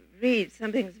 we read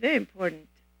something that's very important.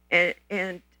 And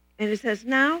it says,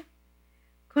 now,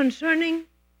 concerning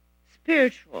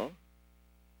spiritual,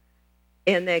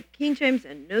 in the King James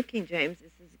and New King James,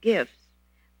 this is gifts.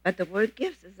 But the word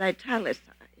gifts is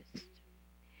italicized.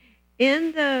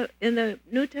 In the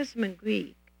New Testament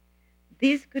Greek,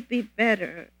 these could be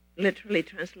better literally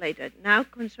translated. Now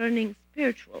concerning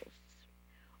spirituals,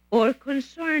 or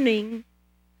concerning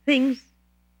things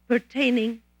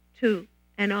pertaining to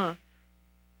and of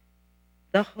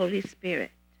the Holy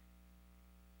Spirit.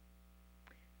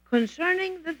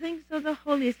 Concerning the things of the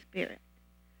Holy Spirit.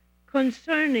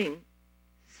 Concerning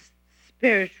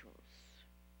spirituals.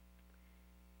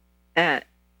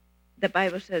 The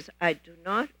Bible says, I do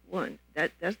not want,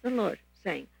 that's the Lord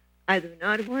saying, I do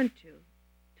not want you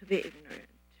to be ignorant.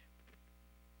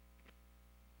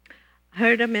 I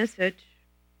heard a message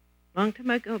long time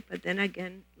ago, but then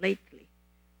again lately.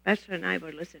 Pastor and I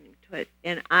were listening to it,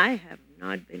 and I have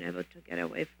not been able to get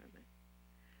away from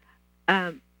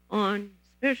it. On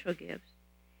spiritual gifts,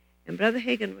 and Brother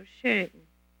Hagin was sharing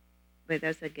with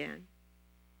us again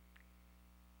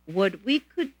what we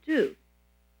could do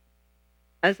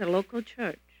as a local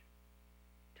church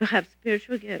to have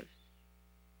spiritual gifts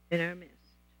in our midst.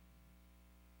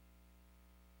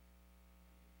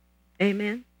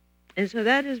 Amen? And so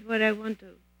that is what I want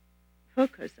to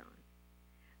focus on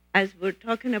as we're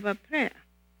talking about prayer.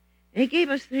 And he gave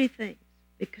us three things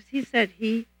because he said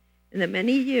in the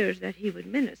many years that he would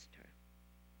minister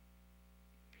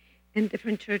in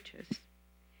different churches,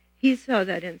 he saw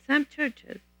that in some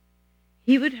churches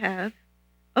he would have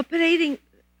operating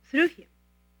through him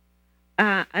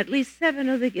at least 7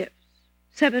 of the gifts,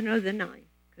 7 of the 9,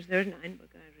 because there are 9 we're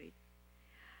going to read.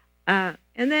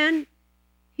 And then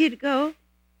he'd go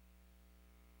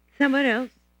somewhere else,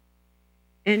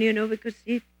 and because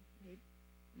he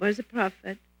was a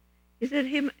prophet, he said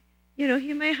he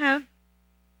may have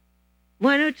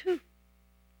 1 or 2.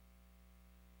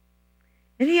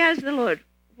 And he asked the Lord,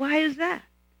 why is that?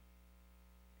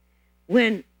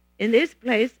 When in this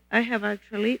place I have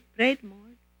actually prayed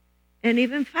more and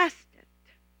even fasted.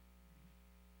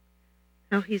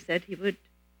 Now he said he would,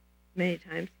 many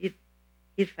times, he'd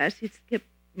fast, he'd skip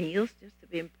meals just to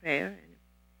be in prayer.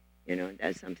 And,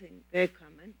 that's something very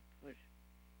common for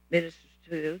ministers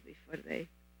to do before they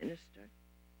minister.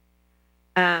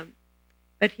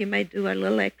 But he might do a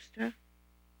little extra.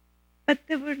 But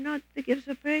they were not the gifts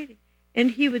of praying.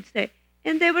 And he would say,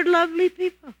 and they were lovely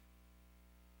people.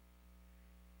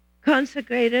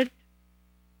 Consecrated,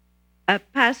 a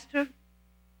pastor,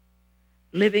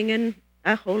 living in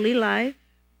a holy life,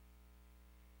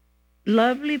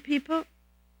 lovely people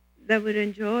that would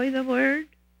enjoy the word.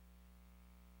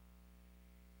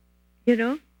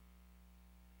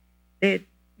 They'd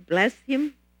bless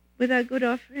him with a good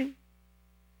offering.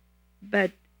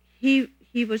 But he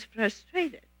was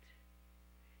frustrated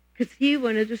because he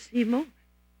wanted to see more.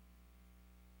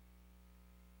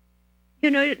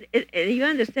 You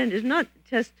understand, it's not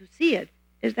just to see it.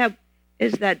 It's that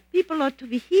is that people ought to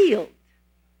be healed.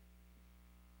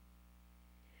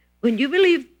 When you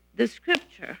believe the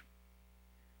scripture,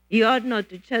 you ought not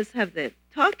to just have the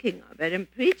talking of it and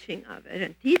preaching of it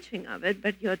and teaching of it,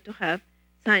 but you ought to have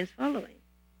signs following.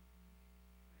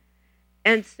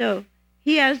 And so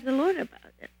he asked the Lord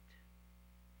about it.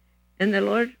 And the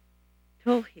Lord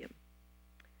told him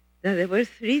that there were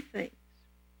three things.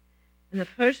 And the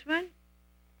first one,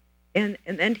 and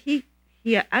then he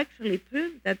actually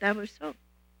proved that that was so.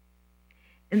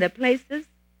 In the places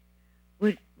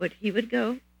where he would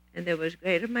go, and there was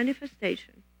greater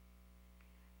manifestation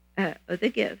of the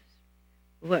gifts,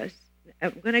 was,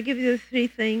 I'm going to give you the three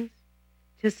things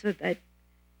just so that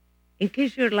in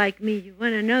case you're like me, you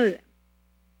want to know them.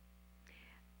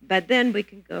 But then we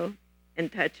can go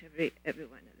and touch every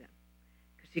one of them,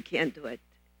 because you can't do it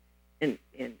in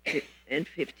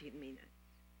 15 minutes.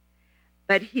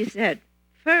 But he said,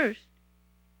 first,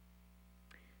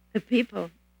 the people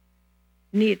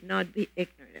need not be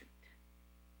ignorant.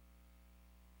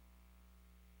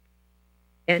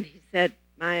 And he said,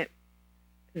 the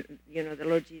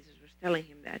Lord Jesus was telling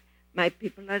him that my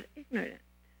people are ignorant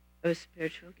of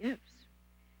spiritual gifts,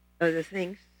 of the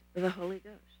things of the Holy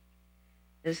Ghost.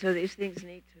 And so these things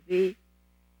need to be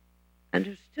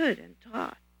understood and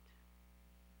taught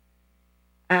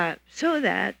so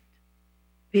that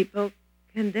people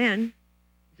can then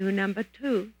do number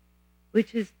two,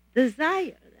 which is desire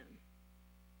them.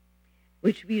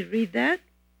 Which we read that.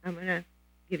 I'm going to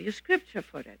give you scripture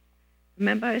for it.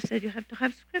 Remember I said you have to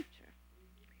have scripture.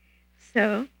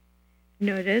 So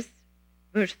notice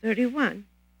verse 31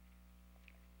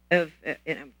 of,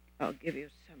 and I'll give you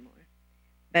some more.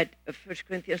 But 1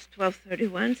 Corinthians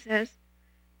 12:31 says,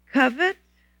 covet,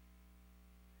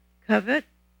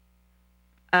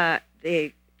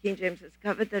 the King James says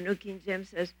covet, the New King James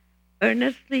says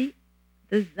earnestly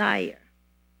desire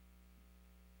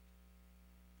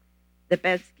the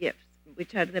best gifts.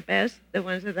 Which are the best? The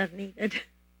ones that are needed.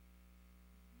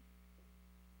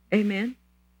 Amen?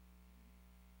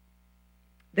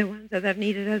 The ones that are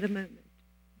needed at the moment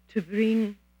to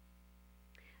bring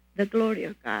the glory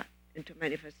of God into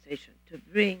manifestation, to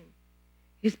bring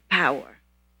his power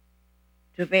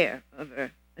to bear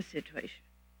over a situation.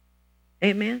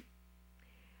 Amen?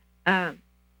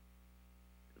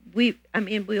 We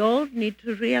all need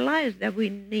to realize that we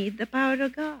need the power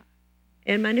of God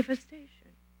in manifestation.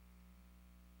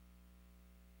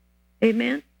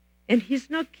 Amen? And he's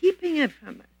not keeping it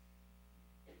from us.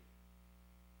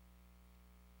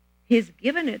 He's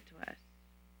given it to us.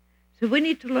 So we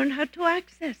need to learn how to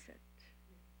access it,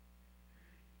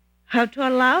 how to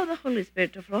allow the Holy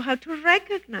Spirit to flow, how to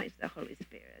recognize the Holy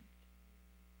Spirit,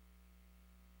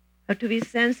 how to be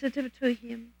sensitive to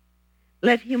him,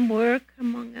 let him work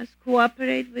among us,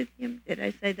 cooperate with him. Did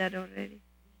I say that already?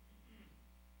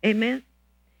 Amen?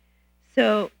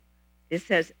 So it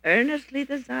says, earnestly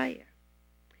desire.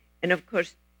 And of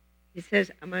course, he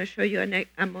says, I'm going to show you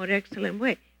a more excellent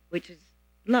way, which is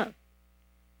love.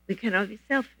 We cannot be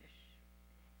selfish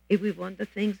if we want the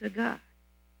things of God.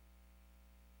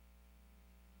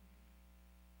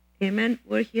 Amen?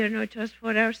 We're here not just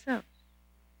for ourselves.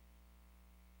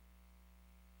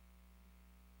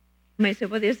 You may say,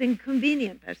 well, it's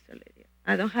inconvenient, Pastor Lydia.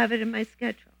 I don't have it in my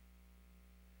schedule.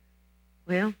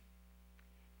 Well,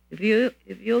 if you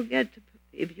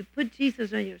put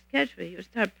Jesus on your schedule, you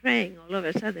start praying, all of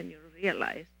a sudden you'll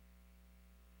realize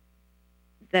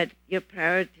that your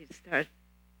priorities start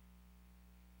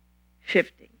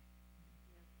shifting.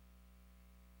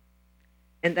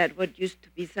 And that what used to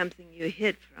be something you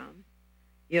hid from,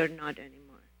 you're not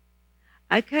anymore.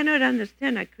 I cannot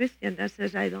understand a Christian that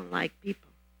says, I don't like people.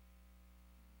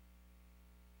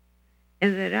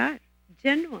 And there are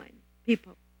genuine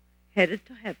people headed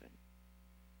to heaven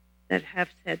that have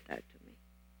said that to me.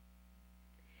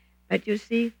 But you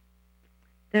see,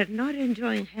 they're not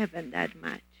enjoying heaven that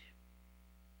much.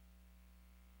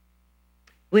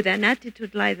 With an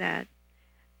attitude like that,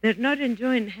 they're not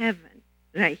enjoying heaven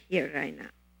right here, right now.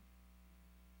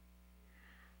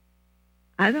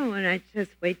 I don't want to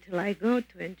just wait till I go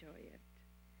to enjoy it,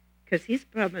 because he's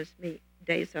promised me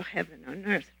days of heaven on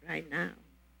earth right now.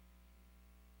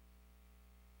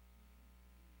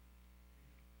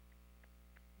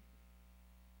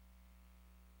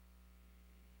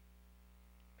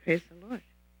 Praise the Lord.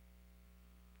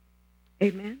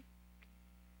 Amen.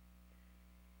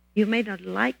 You may not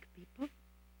like people,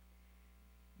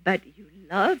 but you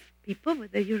love people,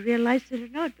 whether you realize it or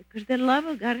not, because the love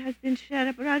of God has been shed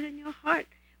abroad in your heart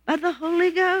by the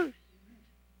Holy Ghost.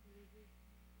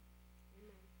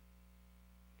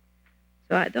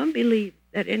 So I don't believe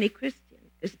that any Christian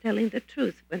is telling the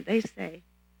truth when they say,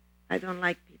 I don't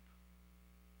like people.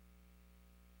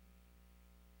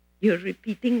 You're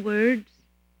repeating words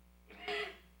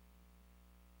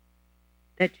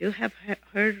that you have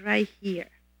heard right here,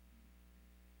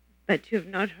 but you've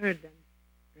not heard them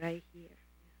right here.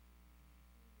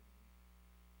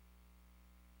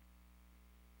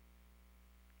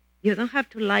 You don't have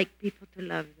to like people to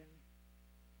love them.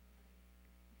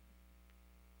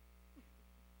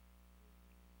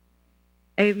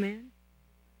 Amen.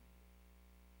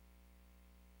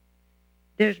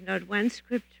 There's not one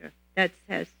scripture that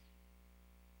says,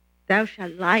 thou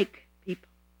shalt like people.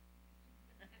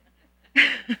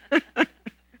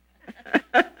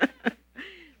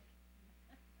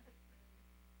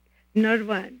 Not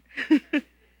one.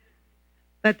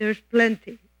 But there's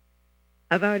plenty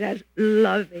about us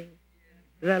loving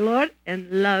the Lord and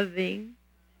loving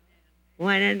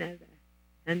one another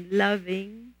and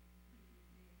loving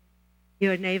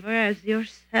your neighbor as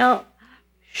yourself.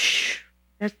 Shh,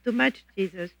 that's too much,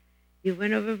 Jesus. You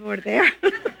went overboard there.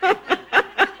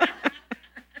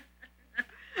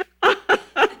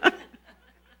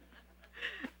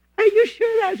 Are you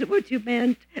sure that's what you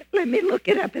meant? Let me look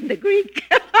it up in the Greek.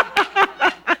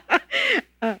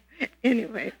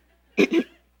 Anyway,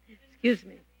 excuse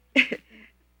me.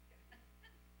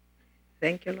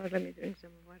 Thank you, Lord. Let me drink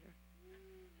some water.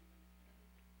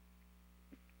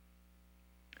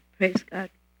 Praise God.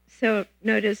 So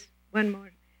notice one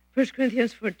more. 1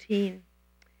 Corinthians 14,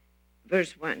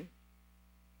 verse 1.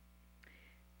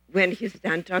 When he's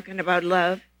done talking about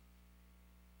love,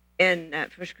 in 1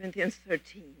 Corinthians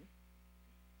 13,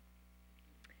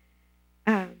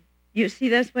 you see,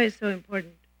 that's why it's so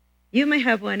important. You may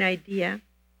have one idea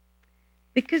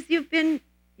because you've been,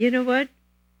 you know what?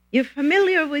 You're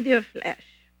familiar with your flesh.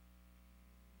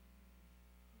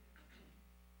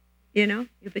 You know,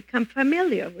 you become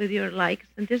familiar with your likes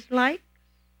and dislikes.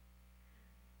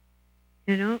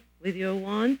 You know, with your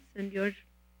wants and your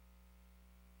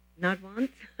not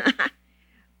wants.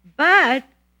 But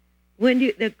when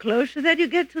the closer that you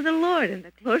get to the Lord and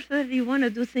the closer that you want to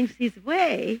do things His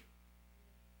way,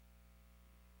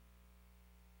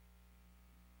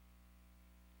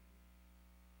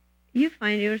 you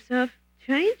find yourself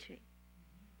changing.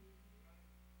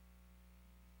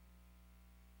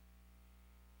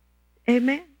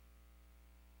 Amen.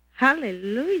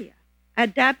 Hallelujah.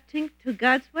 Adapting to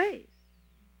God's ways.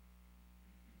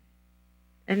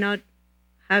 And not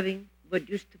having what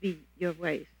used to be your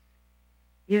ways.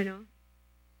 You know?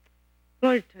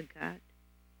 Glory to God.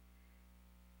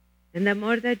 And the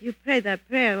more that you pray that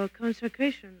prayer of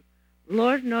consecration,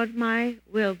 Lord, not my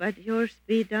will, but yours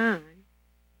be done,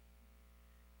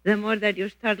 the more that you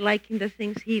start liking the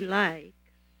things He likes,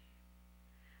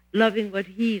 loving what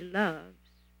He loves,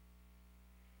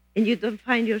 and you don't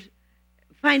find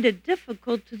it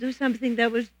difficult to do something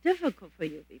that was difficult for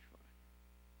you before.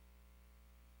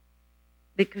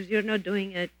 Because you're not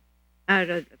doing it out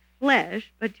of the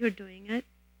flesh, but you're doing it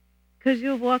because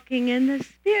you're walking in the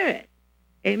Spirit.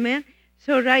 Amen?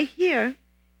 So right here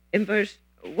in verse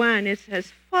 1, it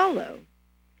says, follow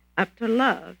after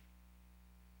love,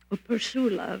 or pursue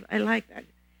love. I like that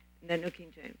in the New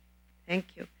King James. Thank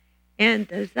you. And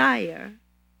desire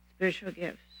spiritual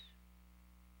gifts.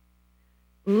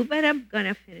 Ooh, but I'm going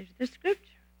to finish the scripture.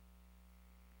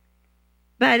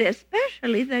 But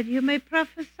especially that you may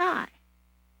prophesy.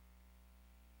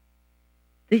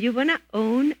 Do you want to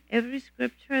own every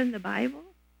scripture in the Bible?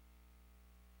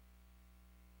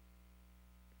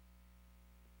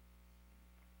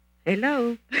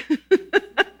 Hello?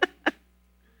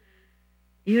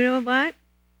 You know what?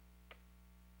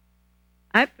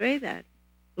 I pray that.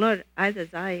 Lord, I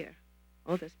desire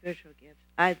all the spiritual gifts.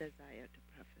 I desire to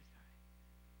prophesy.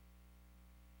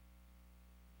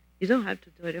 You don't have to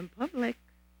do it in public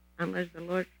unless the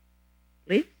Lord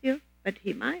leads you, but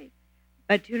He might.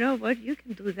 But you know what? You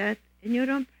can do that in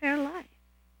your own prayer life.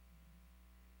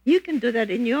 You can do that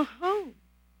in your home,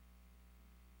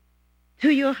 to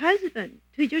your husband,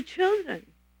 to your children.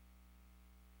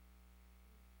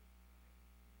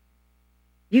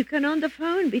 You can on the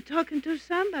phone be talking to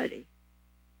somebody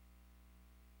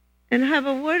and have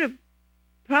a word of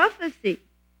prophecy.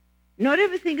 Not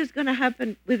everything is going to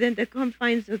happen within the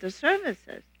confines of the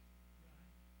services.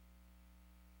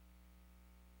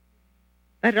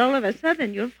 But all of a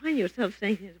sudden, you'll find yourself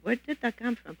saying, where did that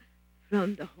come from?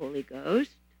 From the Holy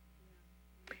Ghost.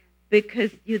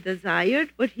 Because you desired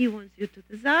what He wants you to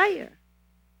desire.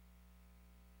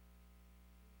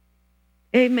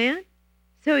 Amen?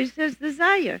 So He says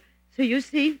desire. So you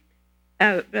see,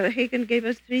 Brother Hagen gave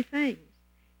us 3 things.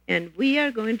 And we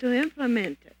are going to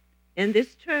implement it in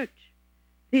this church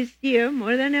this year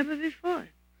more than ever before.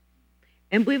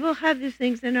 And we will have these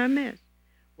things in our midst.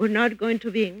 We're not going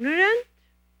to be ignorant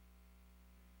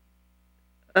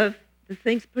of the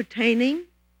things pertaining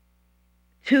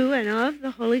to and of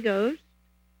the Holy Ghost.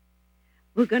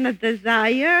 We're going to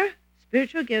desire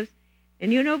spiritual gifts.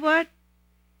 And you know what?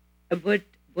 What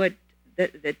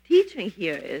the teaching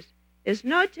here is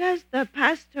not just the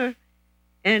pastor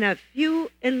and a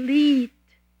few elite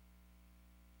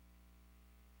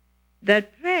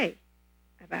that pray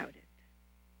about it.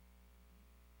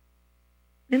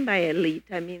 And by elite,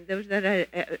 I mean those that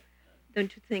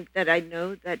don't you think that I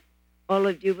know that all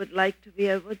of you would like to be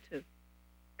able to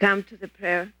come to the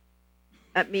prayer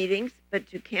meetings,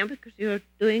 but you can't because you're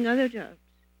doing other jobs.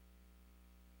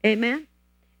 Amen?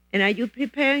 And are you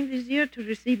preparing this year to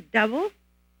receive double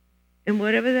in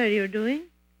whatever that you're doing?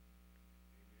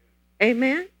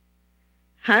 Amen?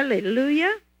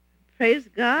 Hallelujah. Praise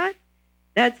God.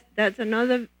 That's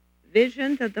another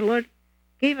vision that the Lord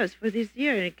gave us for this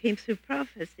year, and it came through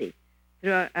prophecy,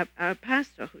 through our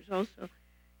pastor, who's also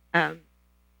a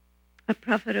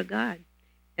prophet of God.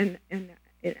 And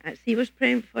as he was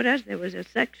praying for us, there was a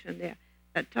section there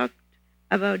that talked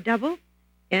about double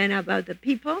and about the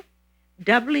people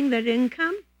doubling their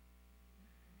income,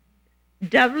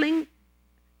 doubling.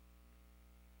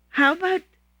 How about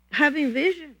having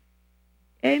vision?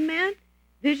 Amen?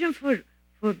 Vision for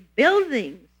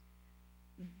buildings.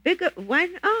 Bigger, why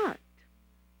not?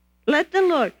 Let the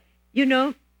Lord,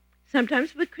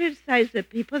 sometimes we criticize the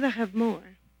people that have more.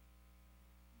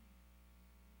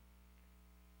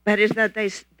 But it's that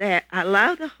they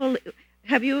allow the Holy,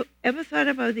 have you ever thought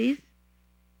about these?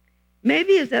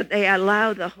 Maybe it's that they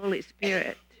allow the Holy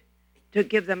Spirit to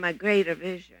give them a greater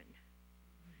vision.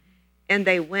 And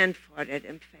they went for it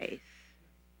in faith.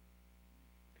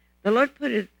 The Lord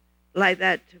put it like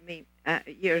that to me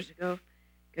years ago,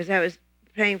 because I was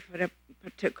praying for a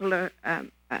particular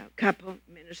couple,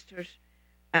 ministers,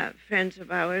 friends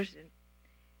of ours, and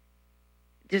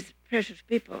just precious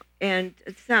people. And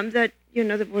some that,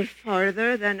 that were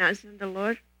farther than us in the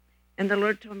Lord. And the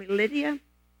Lord told me, Lydia,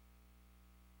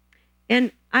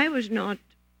 and I was not,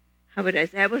 how would I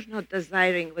say, I was not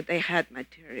desiring what they had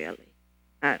materially.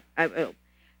 I will.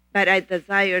 But I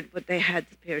desired what they had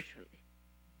spiritually.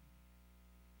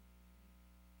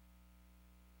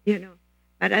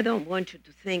 But I don't want you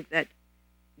to think that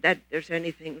there's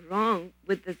anything wrong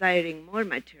with desiring more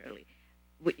materially.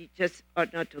 We just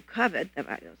ought not to covet, the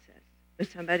Bible says, but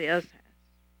somebody else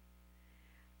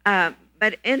has.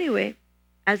 But anyway,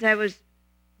 as I was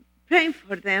praying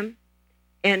for them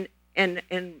and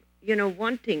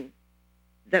wanting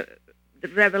the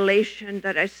revelation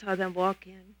that I saw them walk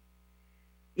in,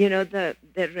 the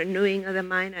renewing of the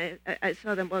mind, I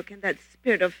saw them walk in, that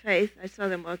spirit of faith, I saw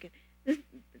them walk in. This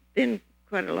has been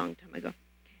quite a long time ago.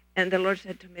 And the Lord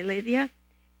said to me, Lydia,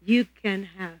 you can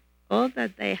have all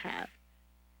that they have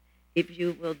if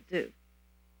you will do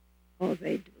all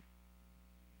they do.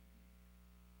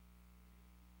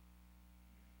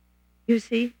 You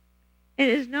see, it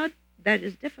is not that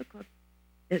it's difficult.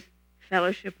 It's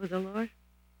fellowship with the Lord,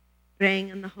 praying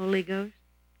in the Holy Ghost,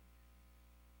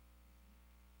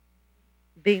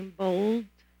 being bold,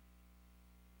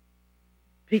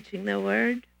 preaching the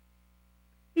word,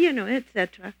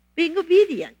 etc. Being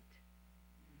obedient.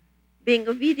 Being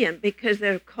obedient because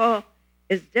their call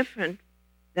is different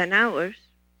than ours.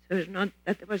 So it's not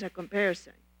that there was a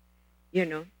comparison,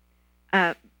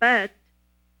 But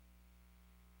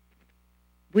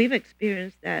we've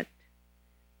experienced that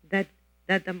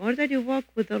the more that you walk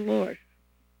with the Lord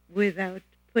without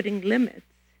putting limits,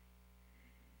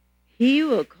 He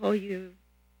will call you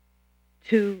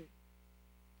to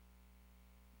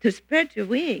spread your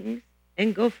wings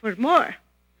and go for more.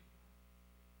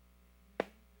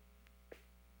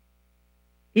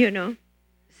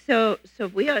 So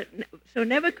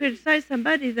never criticize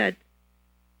somebody that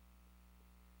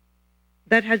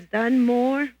has done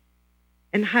more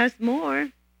and has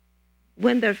more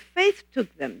when their faith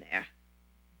took them there.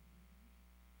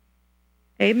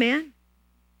 Amen.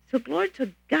 So glory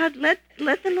to God. Let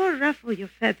the Lord ruffle your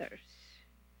feathers,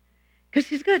 because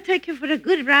He's going to take you for a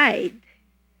good ride.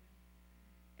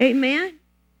 Amen.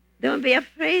 Don't be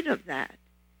afraid of that.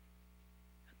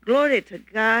 Glory to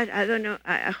God. I don't know.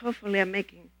 Hopefully I'm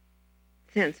making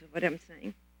sense of what I'm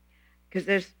saying, because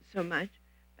there's so much.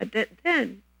 But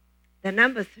then the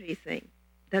number 3 thing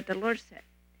that the Lord said,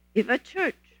 if a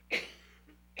church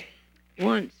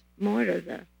wants more of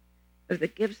the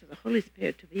gifts of the Holy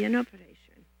Spirit to be in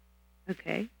operation,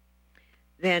 okay,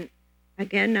 then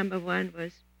again, number 1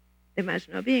 was they must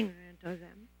not be ignorant of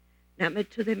them. Number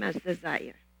 2, they must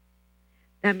desire.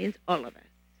 That means all of us.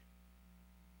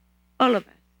 All of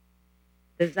us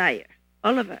desire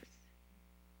all of us,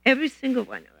 every single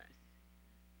one of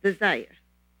us, desire.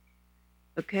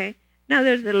 Okay? Now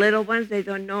there's the little ones, they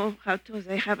don't know how to,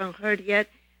 they haven't heard yet.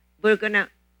 We're going to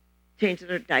change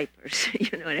their diapers,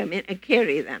 you know what I mean, and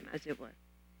carry them, as it were.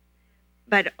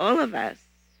 But all of us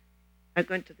are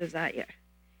going to desire.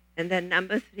 And then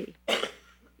number 3,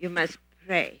 you must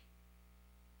pray.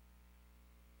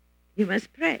 You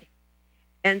must pray.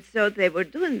 And so they were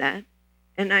doing that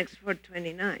in Acts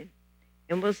 4:29.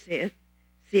 And we'll see it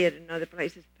in other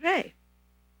places. Pray.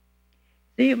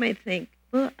 So you may think,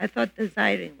 well, I thought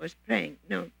desiring was praying.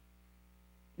 No,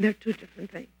 they're two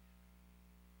different things.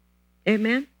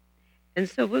 Amen? And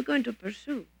so we're going to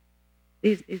pursue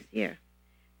this year,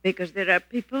 because there are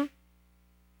people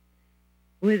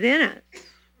within us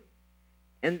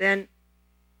and then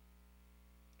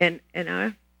in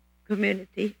our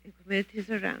community and communities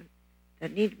around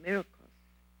that need miracles,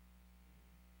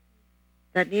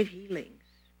 that need healings,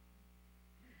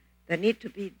 that need to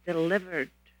be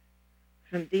delivered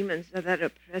from demons that are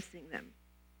oppressing them,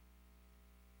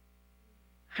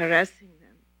 harassing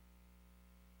them,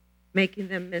 making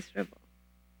them miserable.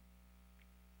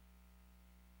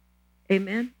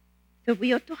 Amen? So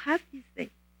we ought to have these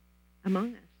things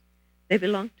among us. They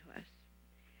belong to us.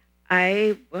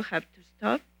 I will have to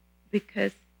stop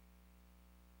because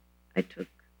I took,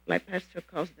 like Pastor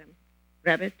calls them,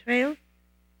 rabbit trails.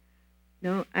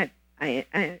 No, I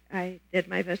did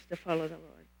my best to follow the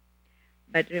Lord.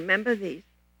 But remember this.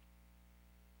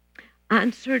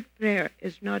 Answered prayer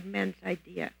is not man's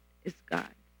idea, it's God's.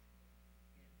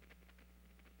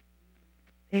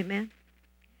 Amen?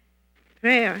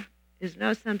 Prayer is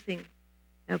not something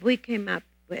that we came up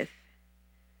with.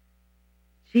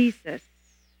 Jesus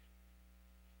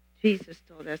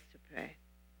told us to pray.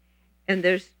 And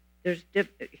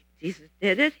Jesus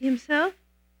did it himself.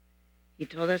 He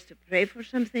told us to pray for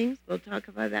some things. We'll talk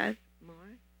about that more.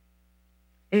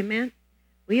 Amen?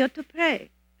 We ought to pray,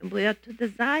 and we ought to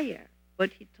desire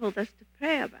what he told us to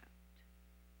pray about.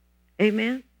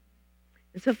 Amen?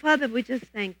 And so, Father, we just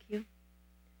thank you.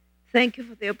 Thank you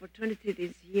for the opportunity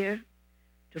this year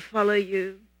to follow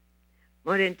you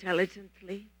more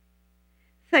intelligently.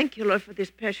 Thank you, Lord, for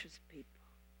these precious people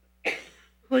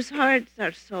whose hearts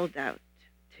are sold out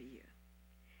to you.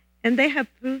 And they have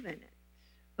proven it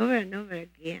over and over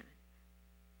again.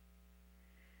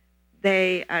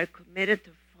 They are committed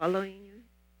to following you.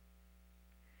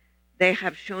 They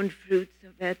have shown fruits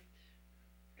of it.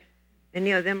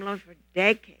 Many of them, Lord, for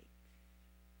decades.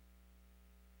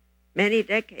 Many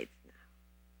decades now.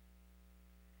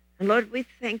 And Lord, we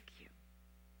thank you.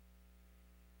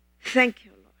 Thank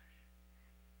you, Lord,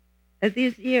 that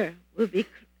this year will be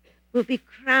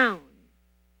crowned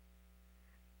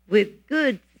with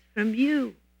goods from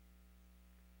you.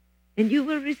 And you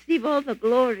will receive all the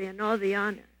glory and all the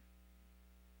honor.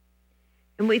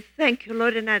 And we thank you,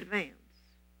 Lord, in advance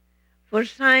for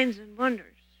signs and wonders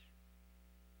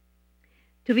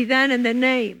to be done in the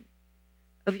name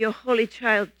of your holy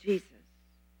child, Jesus.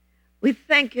 We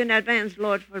thank you in advance,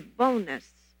 Lord, for boldness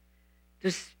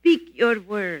to speak your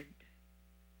word.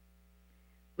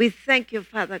 We thank you,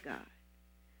 Father God,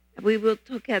 that we will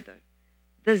together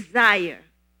desire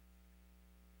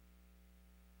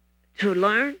to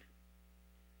learn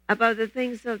about the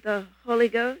things of the Holy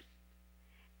Ghost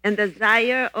and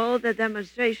desire all the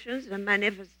demonstrations and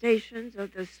manifestations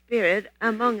of the Spirit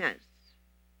among us.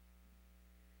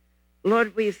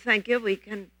 Lord, we thank you we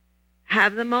can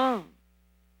have them all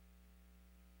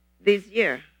this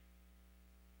year.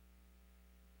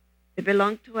 They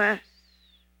belong to us.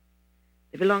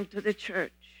 They belong to the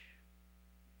church.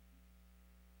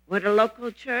 We're a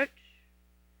local church.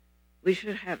 We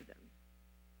should have them.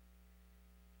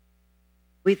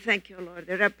 We thank you, Lord.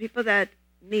 There are people that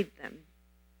need them.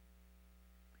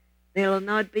 They will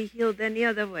not be healed any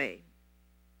other way.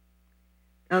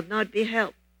 They'll not be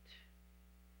helped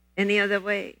any other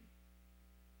way.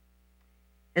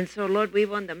 And so, Lord, we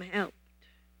want them helped.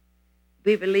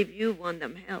 We believe you want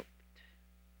them helped.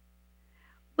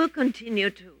 We'll continue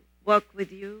to walk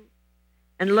with you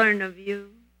and learn of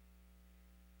you.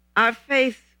 Our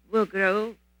faith will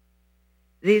grow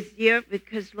this year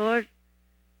because, Lord,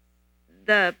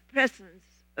 the presence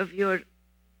of your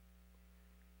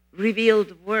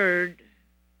revealed word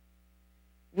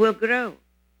will grow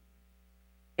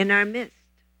in our midst.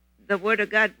 The word of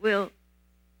God will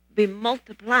be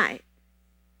multiplied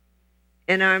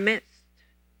in our midst.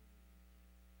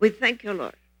 We thank you,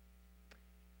 Lord.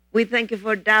 We thank you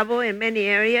for double in many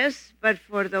areas, but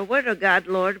for the word of God,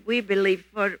 Lord, we believe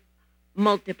for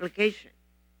multiplication.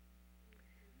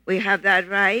 We have that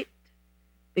right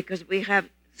because we have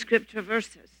scripture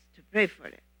verses to pray for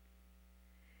it.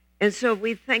 And so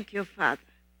we thank you, Father.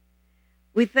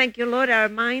 We thank you, Lord, our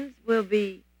minds will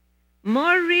be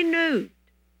more renewed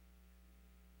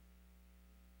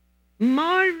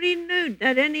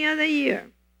than any other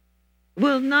year.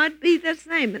 Will not be the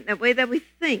same in the way that we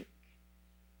think,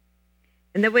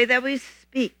 in the way that we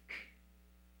speak,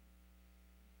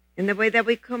 in the way that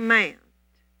we command.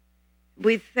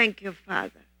 We thank you,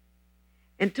 Father.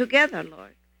 And together,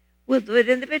 Lord, we'll do it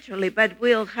individually, but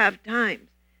we'll have times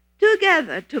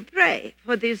together to pray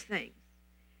for these things.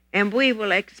 And we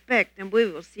will expect and we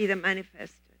will see them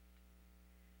manifested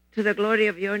to the glory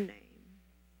of your name.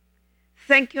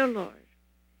 Thank you, Lord.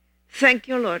 Thank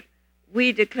you, Lord.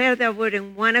 We declare that we're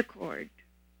in one accord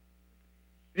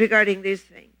regarding these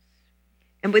things.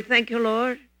 And we thank you,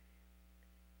 Lord,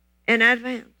 in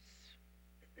advance.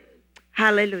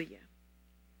 Hallelujah.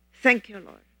 Thank you,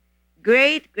 Lord.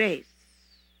 Great grace.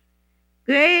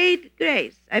 Great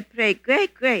grace. I pray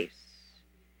great grace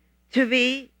to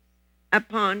be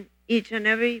upon each and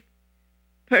every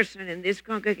person in this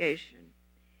congregation.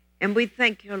 And we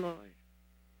thank you, Lord.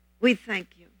 We thank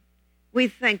you. We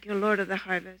thank you, Lord of the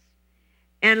harvest.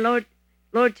 And Lord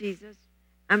Jesus,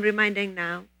 I'm reminded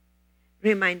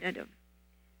of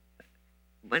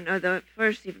one of the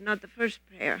first, if not the first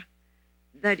prayer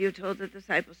that you told the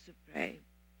disciples to pray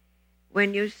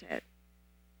when you said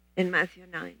in Matthew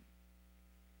 9,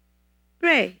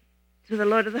 pray to the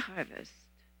Lord of the harvest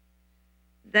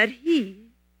that he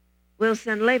will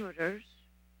send laborers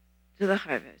to the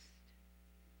harvest.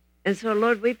 And so,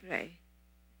 Lord, we pray,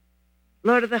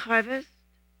 Lord of the harvest,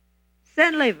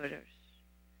 send laborers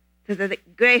to the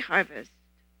great harvest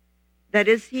that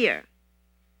is here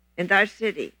in our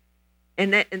city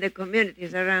and in the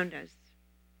communities around us.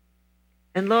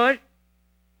 And Lord,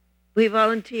 we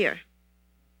volunteer.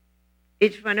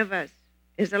 Each one of us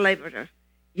is a laborer.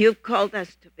 You've called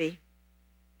us to be.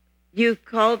 You've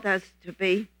called us to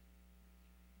be.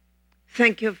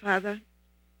 Thank you, Father.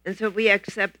 And so we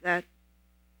accept that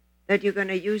you're going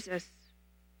to use us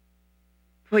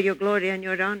for your glory and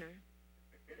your honor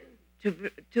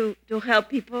to help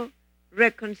people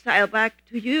reconcile back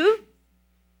to you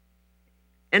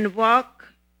and walk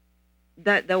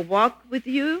the walk with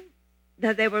you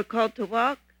that they were called to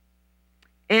walk,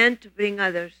 and to bring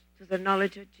others to the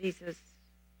knowledge of Jesus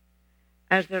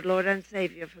as their Lord and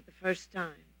Savior for the first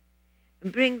time.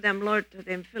 And bring them, Lord, to the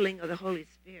infilling of the Holy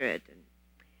Spirit,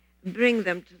 and bring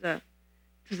them to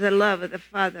the love of the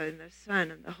Father and the Son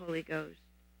and the Holy Ghost.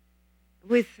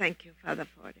 We thank you, Father,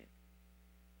 for it.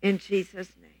 In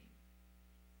Jesus' name.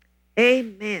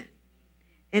 Amen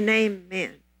and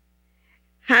amen.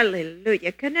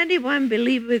 Hallelujah. Can anyone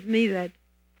believe with me that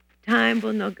time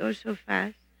will not go so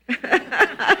fast?